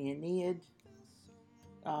referenced in the Aeneid.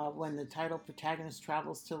 When the title protagonist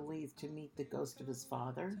travels to Lethe to meet the ghost of his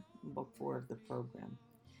father, book 4 of the program,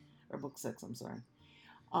 or book 6, I'm sorry.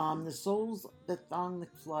 The souls that throng the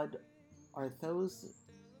flood are those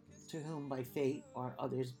to whom by fate are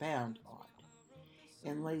others bound on.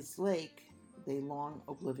 In Lethe's lake, they long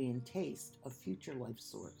oblivion taste of future life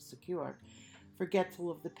secure, forgetful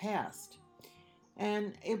of the past.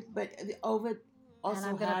 But Ovid also and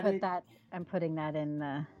I'm going to put that. I'm putting that in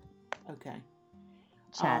the. Okay.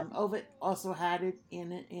 Chat. Ovid also had it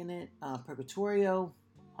in it. Purgatorio,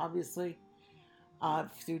 obviously.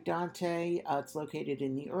 Through Dante, it's located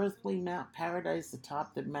in the earthly Mount Paradise,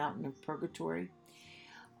 atop the mountain of Purgatory.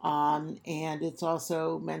 And it's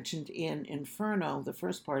also mentioned in Inferno, the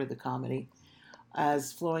first part of the comedy,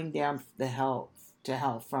 as flowing down to hell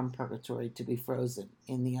from Purgatory to be frozen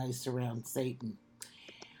in the ice around Satan.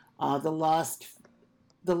 The last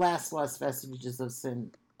lost vestiges of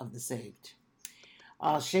sin of the saved.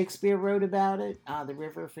 Shakespeare wrote about it, the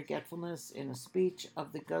River of Forgetfulness, in a speech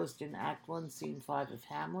of the ghost in Act 1, Scene 5 of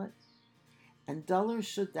Hamlet. And duller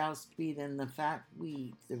should thou be than the fat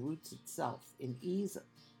weed, the roots itself, in ease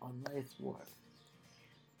on Lethe's wharf.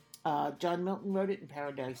 John Milton wrote it in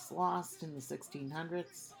Paradise Lost in the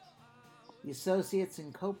 1600s. The associates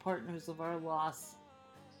and co-partners of our loss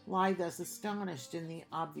lie thus astonished in the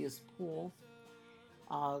obvious pool.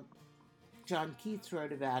 John Keats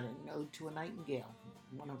wrote about it, An Ode to a Nightingale,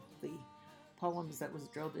 one of the poems that was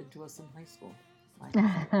drilled into us in high school.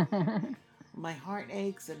 My heart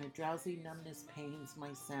aches and a drowsy numbness pains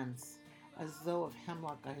my sense, as though of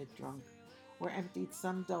hemlock I had drunk, or emptied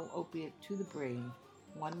some dull opiate to the brain.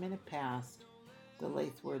 1 minute passed, the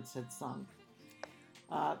Lethe words had sung.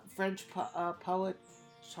 French poet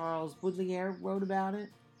Charles Baudelaire wrote about it,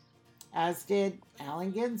 as did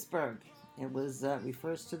Allen Ginsberg. It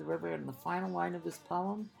refers to the river in the final line of his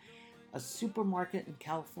poem, A Supermarket in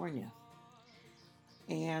California.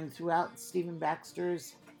 And throughout Stephen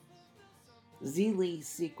Baxter's Zélie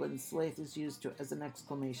sequence, Lethe is used as an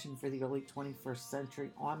exclamation for the early 21st century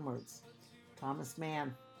onwards. Thomas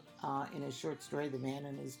Mann, in his short story, The Man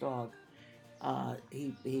and His Dog.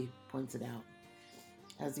 He points it out.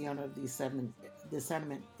 As the owner of the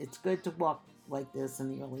sentiment, it's good to walk like this in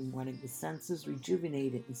the early morning with senses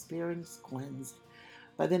rejuvenated and spirits cleansed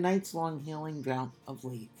by the night's long healing drought of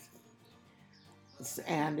leave.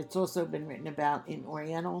 And it's also been written about in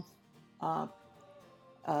Oriental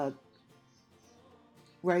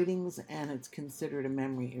writings, and it's considered a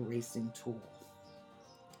memory erasing tool.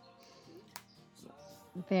 So.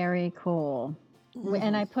 Very cool. Mm-hmm.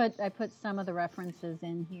 And I put some of the references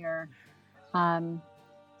in here.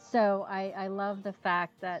 So I love the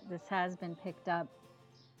fact that this has been picked up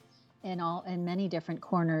in many different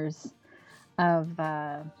corners of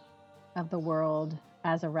the world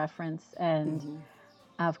as a reference, and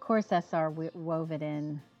of course SR wove it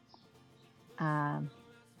in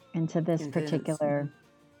into this particular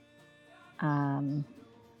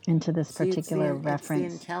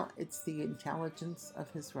reference. It's the intelligence of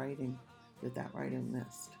his writing that writer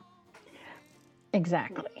missed.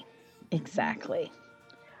 Exactly.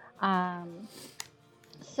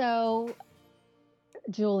 So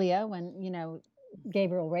Julia, when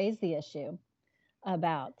Gabriel raised the issue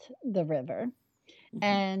about the river,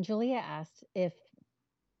 and Julia asked if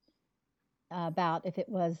it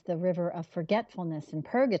was the river of forgetfulness in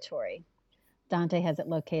purgatory. Dante has it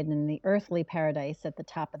located in the earthly paradise at the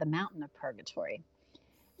top of the mountain of purgatory.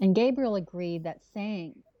 And Gabriel agreed,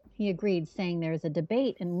 saying there is a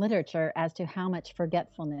debate in literature as to how much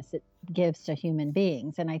forgetfulness it gives to human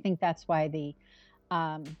beings. And I think that's why the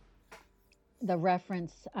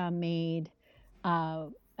reference made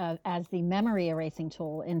as the memory erasing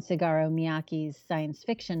tool in Shigeru Miyake's science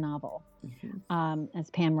fiction novel, as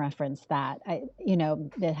Pam referenced that,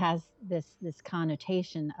 it has this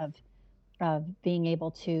connotation of being able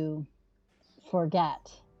to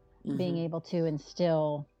forget, being able to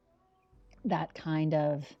instill that kind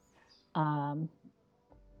of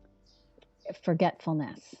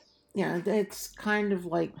forgetfulness. Yeah, it's kind of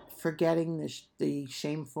like forgetting the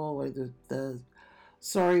shameful or the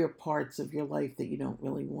sorrier parts of your life that you don't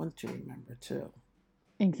really want to remember too.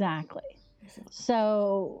 Exactly.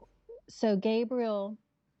 So Gabriel,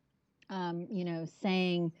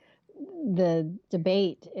 saying the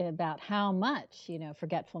debate about how much,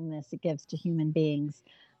 forgetfulness it gives to human beings.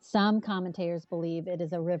 Some commentators believe it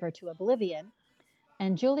is a river to oblivion.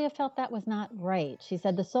 And Julia felt that was not right. She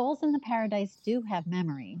said the souls in the paradise do have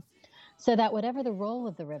memory, so that whatever the role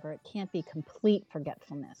of the river, it can't be complete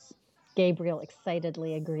forgetfulness. Gabriel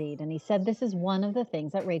excitedly agreed, and he said this is one of the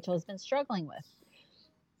things that Rachel has been struggling with.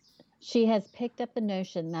 She has picked up the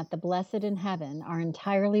notion that the blessed in heaven are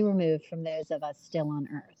entirely removed from those of us still on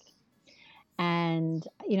earth. And,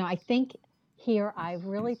 I think here I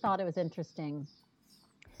really thought it was interesting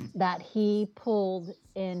that he pulled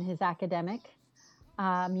in his academic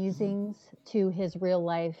musings to his real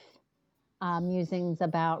life musings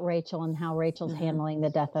about Rachel and how Rachel's handling the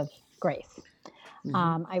death of Grace.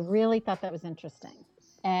 I really thought that was interesting.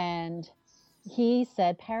 And he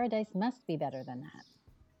said paradise must be better than that,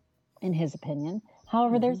 in his opinion.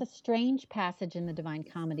 However, there's a strange passage in the Divine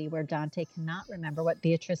Comedy where Dante cannot remember what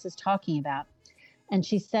Beatrice is talking about. And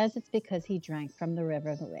she says it's because he drank from the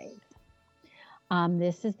river of the wave.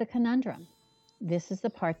 This is the conundrum. This is the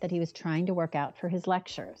part that he was trying to work out for his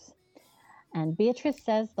lectures. And Beatrice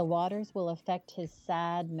says the waters will affect his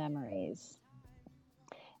sad memories.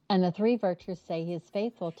 And the three virtues say he is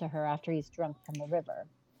faithful to her after he's drunk from the river.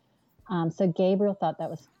 So Gabriel thought that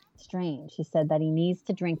was strange. He said that he needs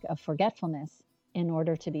to drink of forgetfulness in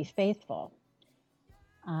order to be faithful.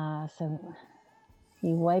 So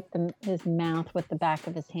he wiped his mouth with the back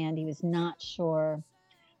of his hand. He was not sure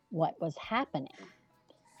what was happening.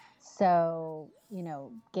 So,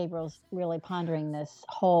 Gabriel's really pondering this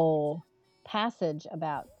whole passage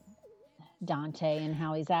about Dante and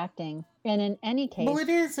how he's acting. And in any case, well, it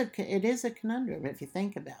is a conundrum if you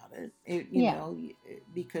think about it.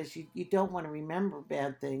 Because you don't want to remember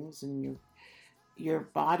bad things, and your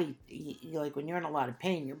body, like when you're in a lot of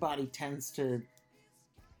pain, your body tends to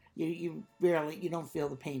you don't feel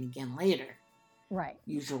the pain again later. Right.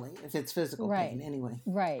 Usually, if it's physical pain, anyway.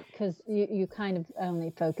 Right, because you kind of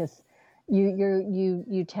only focus.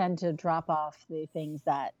 You tend to drop off the things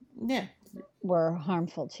that were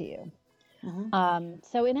harmful to you.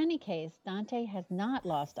 So in any case, Dante has not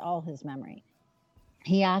lost all his memory.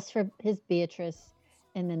 He asks for his Beatrice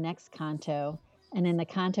in the next canto, and in the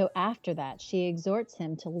canto after that, she exhorts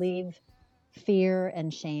him to leave fear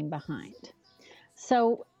and shame behind.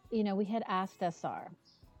 So, we had asked SR,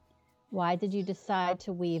 why did you decide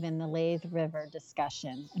to weave in the Lathe River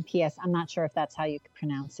discussion? And P.S., I'm not sure if that's how you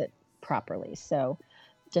pronounce it properly. So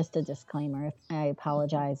Just a disclaimer. I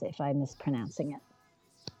apologize if I'm mispronouncing it.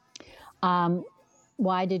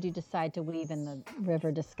 Why did you decide to weave in the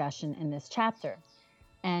river discussion in this chapter?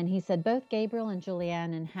 And he said, both Gabriel and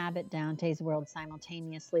Julianne inhabit Dante's world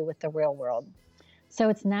simultaneously with the real world. So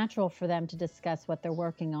it's natural for them to discuss what they're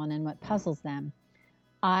working on and what puzzles them.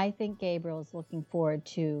 I think Gabriel is looking forward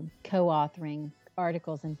to co-authoring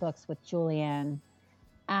articles and books with Julianne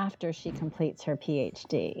after she completes her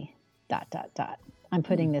PhD, ... I'm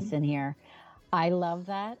putting this in here. I love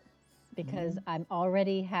that because I'm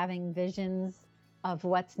already having visions of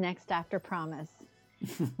what's next after Promise.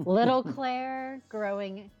 Little Claire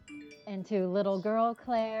growing into little girl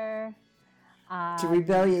Claire. To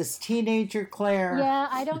rebellious teenager Claire. Yeah,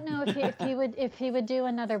 I don't know if he would do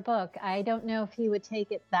another book. I don't know if he would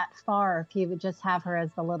take it that far. If he would just have her as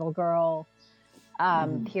the little girl,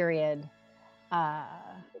 period,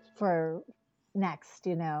 for next,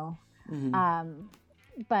 you know.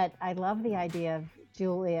 But I love the idea of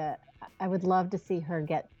Julia. I would love to see her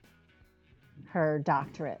get her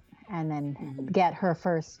doctorate and then get her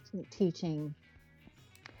first teaching,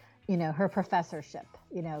 you know, her professorship,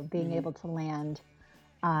 you know, being able to land,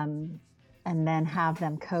 and then have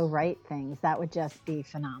them co-write things. That would just be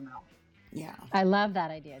phenomenal. Yeah. I love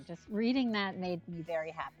that idea. Just reading that made me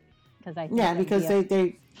very happy because I think because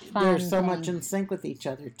they're so much thing. in sync with each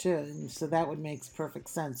other too, and so that would make perfect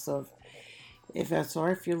sense. So if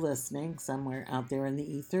you're listening somewhere out there in the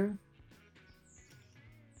ether,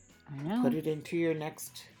 I know. Put it into your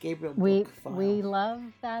next Gabriel book file. We love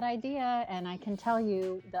that idea, and I can tell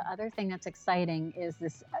you the other thing that's exciting is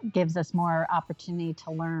this gives us more opportunity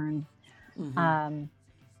to learn,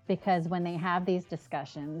 because when they have these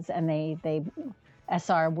discussions and they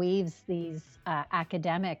SR weaves these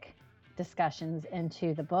academic discussions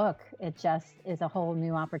into the book, it just is a whole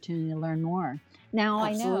new opportunity to learn more. Now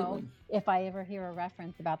Absolutely. I know if I ever hear a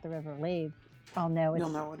reference about the River Lathe, You'll know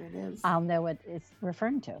what it is. I'll know what it's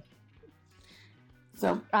referring to.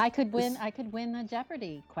 So I could win a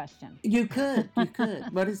Jeopardy question. You could.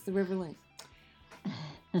 What is the River Lathe?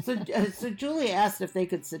 So Julia asked if they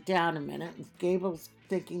could sit down a minute. And Gabriel's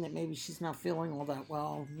thinking that maybe she's not feeling all that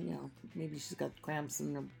well. You know, maybe she's got cramps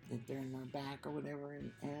in her back or whatever.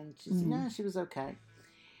 And she said, no, she was okay.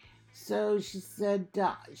 So she said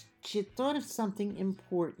she had thought of something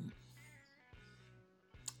important.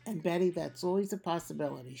 And Betty, that's always a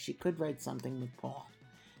possibility. She could write something with Paul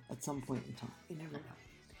at some point in time. You never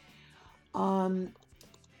know.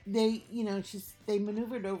 They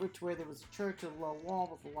maneuvered over to where there was a church, a low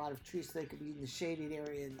wall with a lot of trees, so they could be in the shaded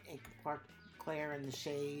area and they could park Claire in the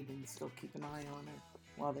shade and still keep an eye on her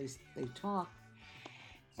while they talk.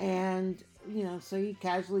 And so he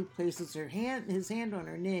casually places his hand on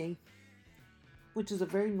her knee, which is a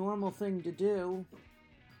very normal thing to do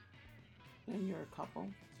when you're a couple.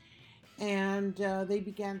 And they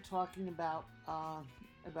began talking about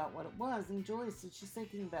what it was. And Julia said she's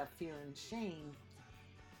thinking about fear and shame.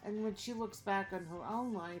 And when she looks back on her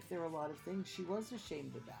own life, there are a lot of things she was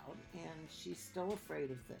ashamed about, and she's still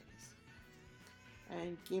afraid of things.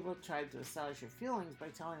 And Gabriel tried to massage her feelings by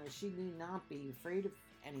telling her she need not be afraid of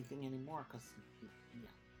anything anymore, because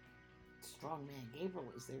strong man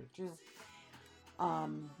Gabriel is there too.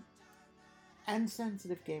 And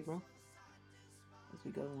sensitive Gabriel, as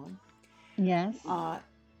we go on. Yes.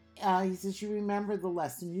 He says, you remember the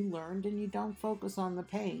lesson you learned and you don't focus on the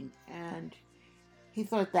pain. And he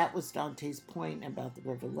thought that was Dante's point about the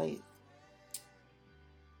River Lathe.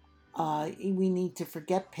 We need to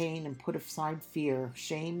forget pain and put aside fear,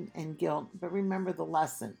 shame, and guilt, but remember the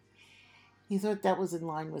lesson. He thought that was in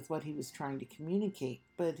line with what he was trying to communicate,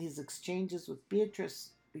 but his exchanges with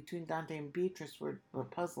Beatrice, between Dante and Beatrice, were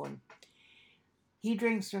puzzling. He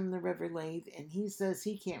drinks from the River Lathe, and he says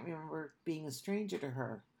he can't remember being a stranger to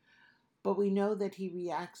her. But we know that he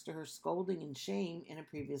reacts to her scolding and shame in a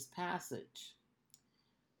previous passage.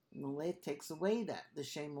 And the Lathe takes away the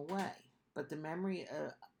shame away. But the memory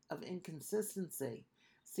of inconsistency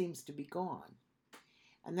seems to be gone.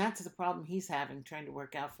 And that's the problem he's having trying to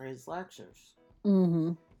work out for his lectures.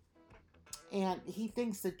 Mm-hmm. And he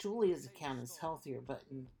thinks that Julia's account is healthier, but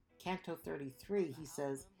in Canto 33, he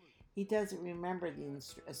says he doesn't remember the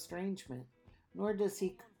estrangement, nor does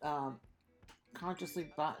he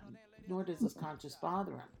nor does his conscience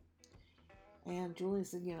bother him. And Julia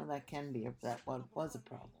said, that was a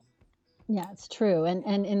problem. Yeah, it's true. And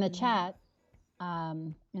in the chat,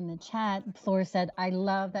 Flora said, I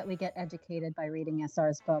love that we get educated by reading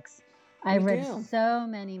SR's books. I've read so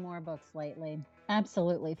many more books lately.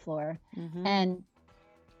 Absolutely, Flora. Mm-hmm. And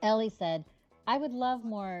Ellie said, I would love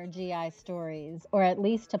more GI stories, or at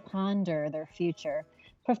least to ponder their future.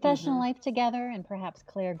 professional Mm-hmm. life together and perhaps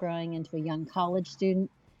Claire growing into a young college student,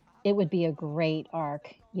 it would be a great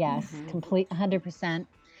arc. Yes, Mm-hmm. complete 100%.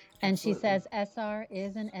 And she Absolutely. says SR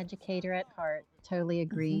is an educator at heart. Totally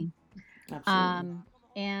Mm-hmm. agree. Absolutely.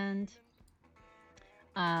 And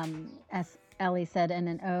as Ellie said, in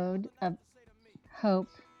an ode of hope,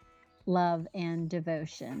 love, and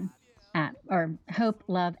devotion, or hope,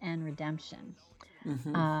 love, and redemption.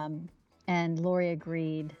 Mm-hmm. Um, and Lori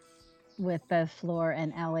agreed with both Fleur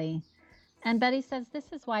and Ellie. And Betty says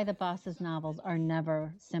this is why the Boss's novels are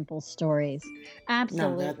never simple stories.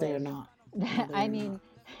 No, that they are Absolutely. not. No, they I are not. mean,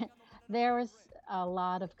 there was a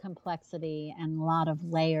lot of complexity and a lot of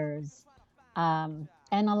layers, and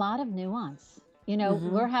a lot of nuance. You know,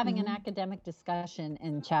 Mm-hmm. we're having an Mm-hmm. academic discussion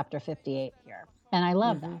in chapter 58 here, and I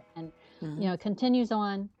love Mm-hmm. that. And, Mm-hmm. you know, it continues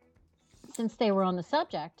on since they were on the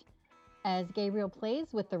subject as Gabriel plays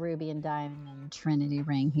with the ruby and diamond Trinity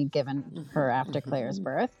ring he'd given her Mm-hmm. after Claire's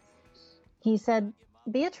birth. He said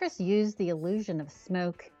Beatrice used the illusion of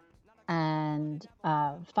smoke and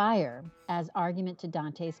fire as argument to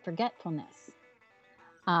Dante's forgetfulness.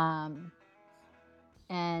 Um,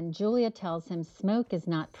 and Julia tells him smoke is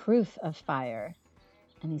not proof of fire.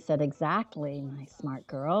 And he said, exactly, my smart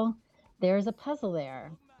girl. There's a puzzle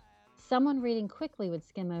there. Someone reading quickly would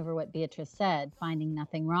skim over what Beatrice said, finding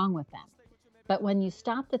nothing wrong with them. But when you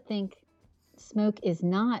stop to think, smoke is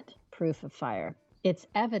not proof of fire, it's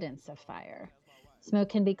evidence of fire. Smoke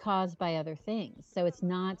can be caused by other things. So it's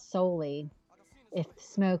not solely if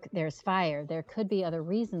smoke, there's fire. There could be other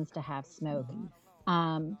reasons to have smoke.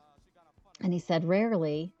 Mm-hmm. And he said,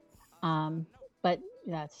 rarely, but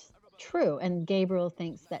that's true. And Gabriel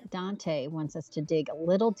thinks that Dante wants us to dig a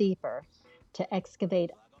little deeper, to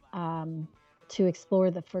excavate, to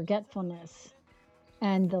explore the forgetfulness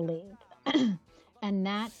and the league. And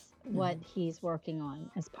that's what he's working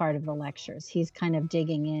on as part of the lectures. He's kind of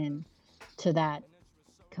digging in to that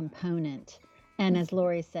component. And as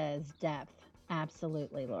Lori says, depth.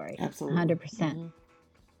 Absolutely, Lori. Absolutely. 100%.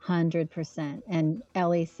 Mm-hmm. 100%. And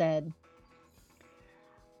Ellie said,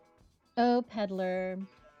 oh, peddler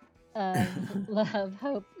of love,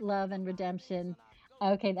 hope, love, and redemption.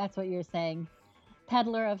 Okay, that's what you're saying.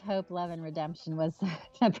 Peddler of hope, love, and redemption was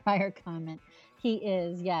the prior comment. He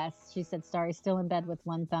is, yes. She said, sorry, still in bed with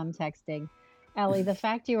one thumb texting. Ellie, the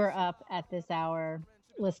fact you were up at this hour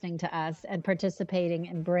listening to us and participating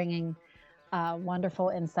and bringing wonderful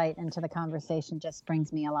insight into the conversation just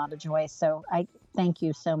brings me a lot of joy. So I thank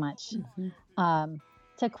you so much. Mm-hmm.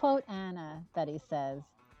 To quote Anna, Betty says,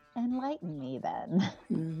 enlighten me then.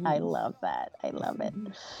 Mm-hmm. I love that. I love it.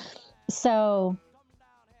 So,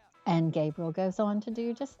 and Gabriel goes on to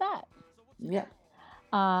do just that. Yeah.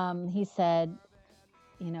 He said,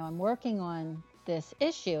 you know, I'm working on this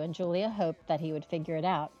issue, and Julia hoped that he would figure it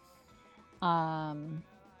out.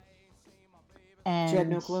 And She had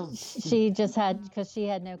no clue. She just had, because she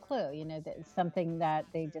had no clue, you know, that it's something that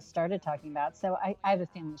they just started talking about. So I have a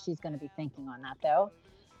feeling she's going to be thinking on that, though.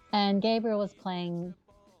 And Gabriel was playing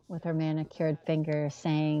with her manicured finger,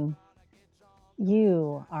 saying,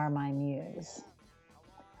 you are my muse.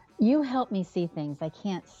 You help me see things I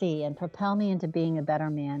can't see and propel me into being a better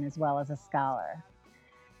man as well as a scholar.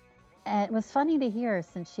 And it was funny to hear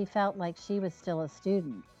since she felt like she was still a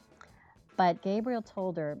student. But Gabriel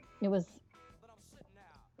told her it was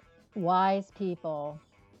wise people,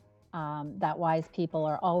 that wise people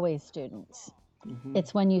are always students. Mm-hmm.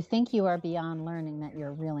 It's when you think you are beyond learning that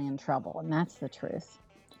you're really in trouble, and that's the truth.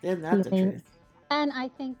 Isn't that the truth? And I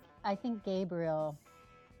think Gabriel,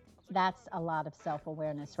 that's a lot of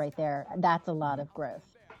self-awareness right there. That's a lot of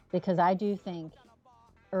growth, because I do think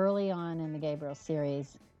early on in the Gabriel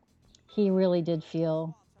series, he really did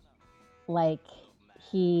feel like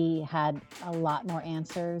he had a lot more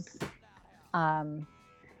answers.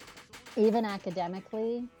 Even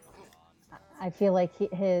academically, I feel like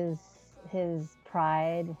his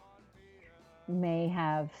pride may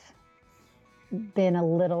have been a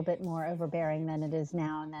little bit more overbearing than it is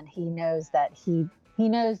now, and then he knows that he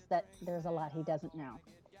knows that there's a lot he doesn't know.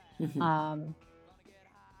 Mm-hmm.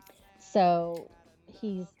 So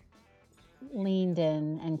he's leaned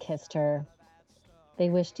in and kissed her. They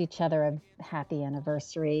wished each other a happy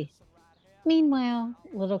anniversary. Meanwhile,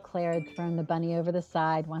 little Claire had thrown the bunny over the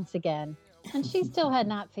side once again, and she still had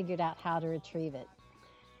not figured out how to retrieve it.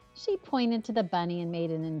 She pointed to the bunny and made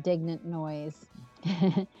an indignant noise.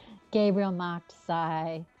 Gabriel mocked a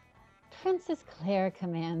sigh. Princess Claire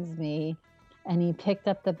commands me. And he picked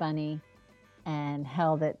up the bunny and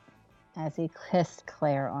held it as he kissed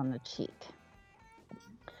Claire on the cheek.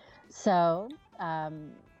 So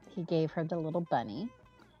he gave her the little bunny.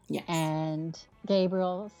 Yes. And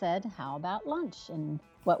Gabriel said, how about lunch? And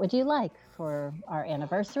what would you like for our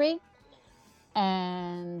anniversary?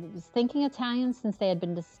 And was thinking Italian since they had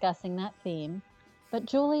been discussing that theme. But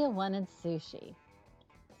Julia wanted sushi.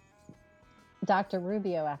 Dr.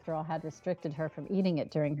 Rubio, after all, had restricted her from eating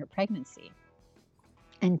it during her pregnancy.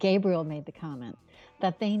 And Gabriel made the comment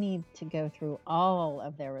that they need to go through all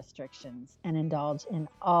of their restrictions and indulge in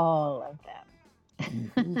all of them.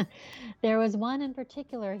 Mm-hmm. There was one in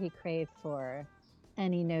particular he craved for,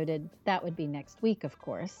 and he noted that would be next week, of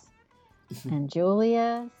course. And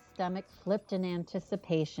Julia's stomach flipped in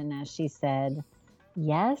anticipation as she said,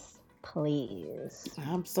 yes, please.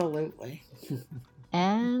 Absolutely.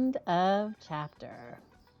 End of chapter.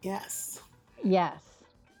 Yes. Yes.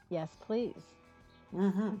 Yes, please.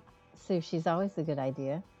 Mm-hmm. Sushi's always a good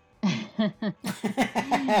idea.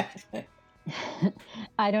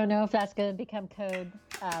 I don't know if that's going to become code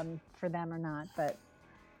for them or not, but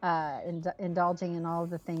indulging in all of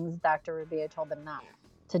the things Dr. Rubio told them not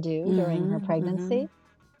to do during her pregnancy.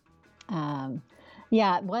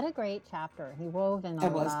 Yeah, what a great chapter. He wove in a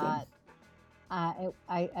lot.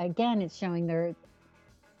 Again, it's showing their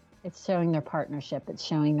partnership. It's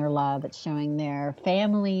showing their love. It's showing their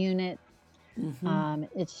family unit.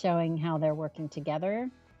 It's showing how they're working together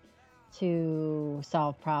to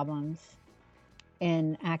solve problems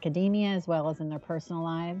in academia as well as in their personal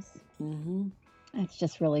lives. It's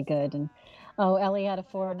just really good. And Ellie had a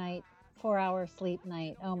 4-hour sleep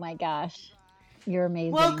night. Oh my gosh, you're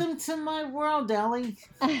amazing. Welcome to my world, Ellie.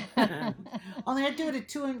 Only I do it at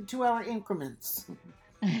 2-hour increments.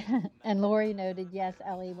 And Lori noted, yes,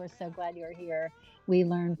 Ellie, we're so glad you're here. We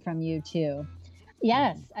learned from you too.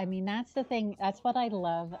 Yes, I mean, that's the thing. That's what I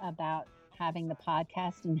love about having the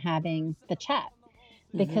podcast and having the chat,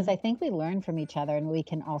 because I think we learn from each other and we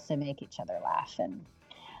can also make each other laugh, and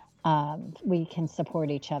we can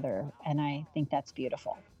support each other. And I think that's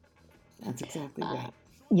beautiful. That's exactly right.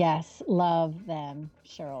 Yes, love them,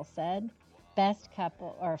 Cheryl said. Best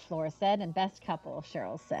couple, or Flora said, and best couple,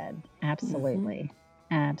 Cheryl said. Absolutely.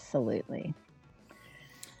 Absolutely.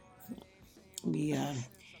 Yeah.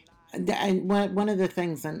 And one of the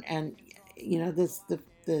things, and you know,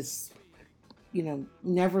 this you know,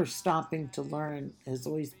 never stopping to learn has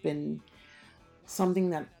always been something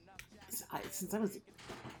that since I was a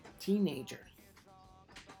teenager,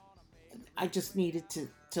 I just needed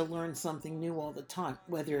to learn something new all the time,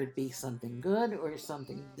 whether it be something good or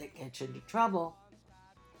something that gets you into trouble.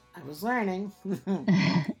 I was learning.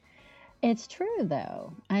 It's true,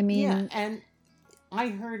 though. I mean, yeah, and I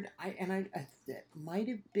heard, it might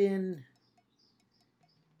have been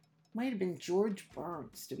George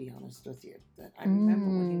Burns, to be honest with you. That I remember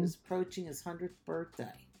when he was approaching his 100th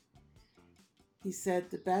birthday. He said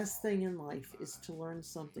the best thing in life is to learn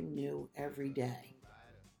something new every day.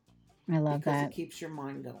 I love that. Because it keeps your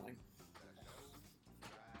mind going.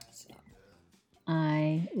 So.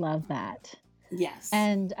 I love that. Yes.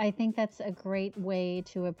 And I think that's a great way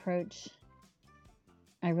to approach.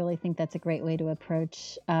 I really think that's a great way to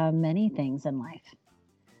approach many things in life.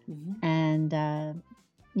 And,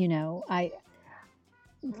 you know,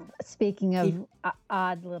 speaking of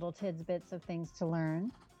odd little tidbits of things to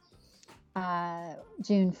learn,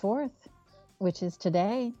 June 4th, which is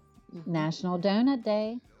today, National Donut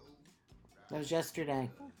Day. That was yesterday.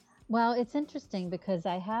 Well, it's interesting because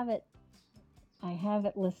I have it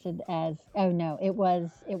listed as, it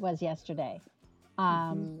was yesterday.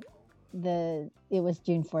 It was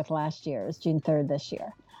June 4th last year. It was June 3rd this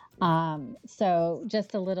year. So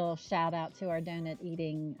just a little shout out to our donut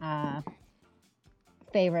eating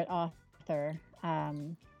favorite author.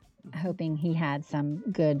 Hoping he had some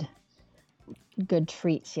good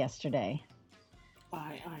treats yesterday.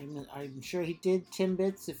 I'm sure he did.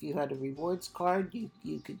 Timbits, if you had a rewards card,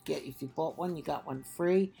 you could get, if you bought one, you got one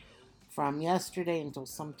free from yesterday until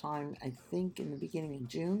sometime, I think, in the beginning of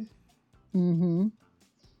June.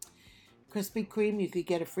 Krispy Kreme, you could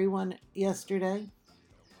get a free one yesterday.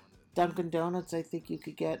 Dunkin' Donuts, I think you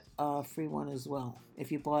could get a free one as well if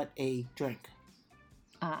you bought a drink.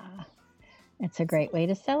 It's a great way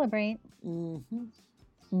to celebrate.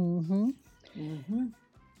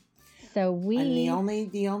 So and the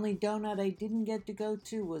only donut I didn't get to go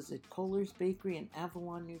to was at Kohler's Bakery in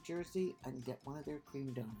Avalon, New Jersey, and get one of their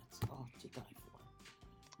cream donuts. Oh, to die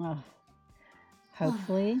for.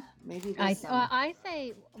 Hopefully, maybe. I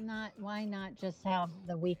say not. Why not just have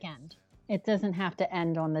the weekend? It doesn't have to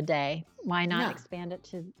end on the day. Why not expand it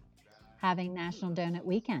to having National Donut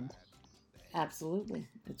Weekend? Absolutely,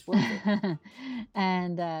 it's worth it.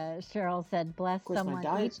 And Cheryl said, "Bless someone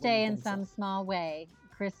each day in some small way."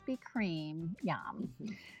 Krispy Kreme, yum.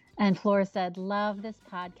 And Flora said, love this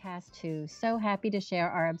podcast too. So happy to share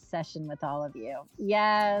our obsession with all of you.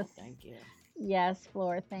 Yes. Oh, thank you. Yes,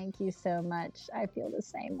 Flora, thank you so much. I feel the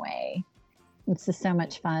same way. It's just so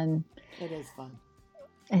much fun. It is fun.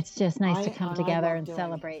 It's just nice to come I together love and doing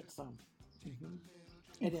celebrate. it, so.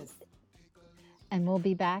 It is. And we'll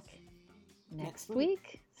be back next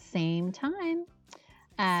week, same time.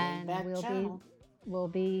 And we'll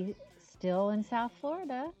be still in South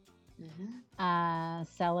Florida,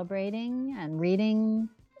 celebrating and reading,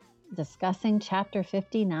 discussing chapter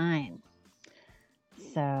 59.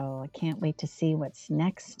 So I can't wait to see what's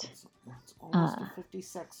next. That's almost a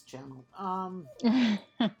 56 channel.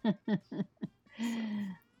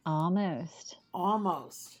 Almost.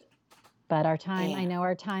 But our time, I know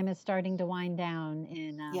our time is starting to wind down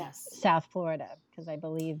in South Florida, because I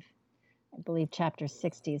believe chapter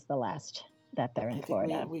 60 is the last that they're in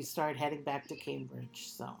Florida. We start heading back to Cambridge,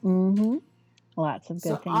 so. Lots of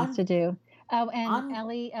good things to do. Oh, and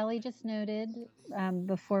Ellie just noted,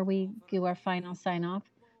 before we do our final sign off,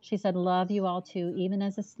 she said, love you all too, even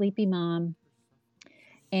as a sleepy mom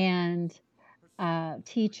and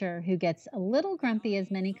teacher who gets a little grumpy as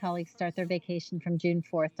many colleagues start their vacation from June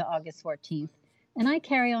 4th to August 14th. And I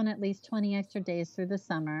carry on at least 20 extra days through the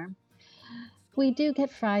summer. We do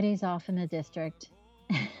get Fridays off in the district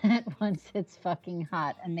once it's fucking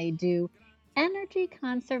hot, and they do energy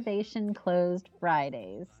conservation closed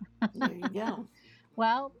Fridays. There you go.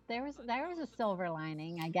 Well, there was a silver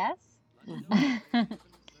lining, I guess.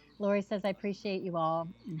 Lori says, I appreciate you all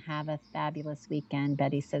and have a fabulous weekend.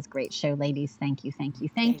 Betty says, great show, ladies. Thank you, thank you,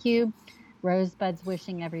 thank you. Rosebud's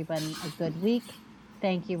wishing everybody a good week.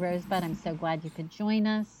 Thank you, Rosebud. I'm so glad you could join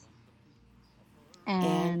us.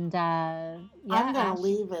 And I'm going to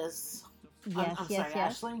leave us. Yes, I'm sorry,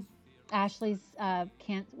 Ashley. Ashley's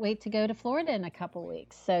can't wait to go to Florida in a couple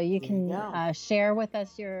weeks. So you can share with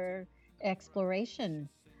us your exploration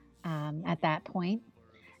at that point.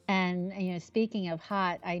 And, speaking of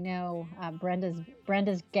hot, I know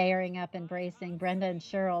Brenda's gearing up and bracing. Brenda and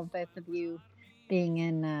Cheryl, both of you being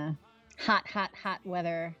in hot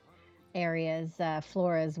weather areas,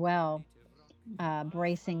 Flora as well,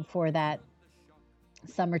 bracing for that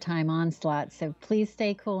summertime onslaught. So please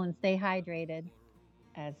stay cool and stay hydrated,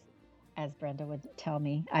 as Brenda would tell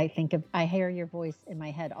me. I hear your voice in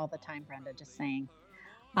my head all the time, Brenda, just saying.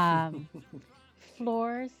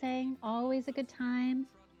 Flora saying, always a good time.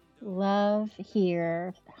 Love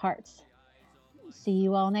here, hearts. See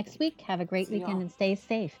you all next week. Have a great weekend and stay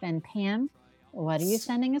safe. And Pam, what are you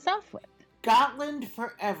sending us off with? Scotland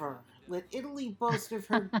forever. Let Italy boast of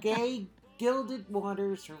her gay, gilded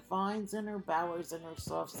waters, her vines and her bowers and her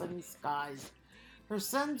soft sunny skies. Her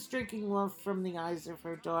son's drinking love from the eyes of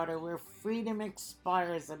her daughter, where freedom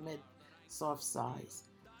expires amid soft sighs.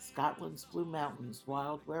 Scotland's blue mountains,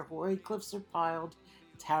 wild where hoary cliffs are piled,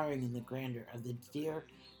 towering in the grandeur of the dear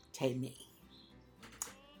Taimée.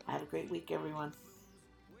 Have a great week, everyone.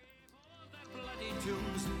 Bloody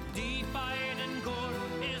tombs, defied in gore,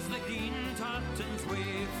 is the green tartan's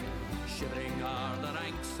wave. Shivering are the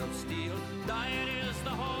ranks of steel, dire is the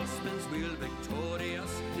horseman's wheel.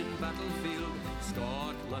 Victorious in battlefield,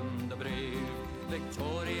 Scotland the brave.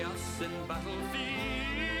 Victorious in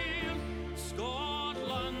battlefield.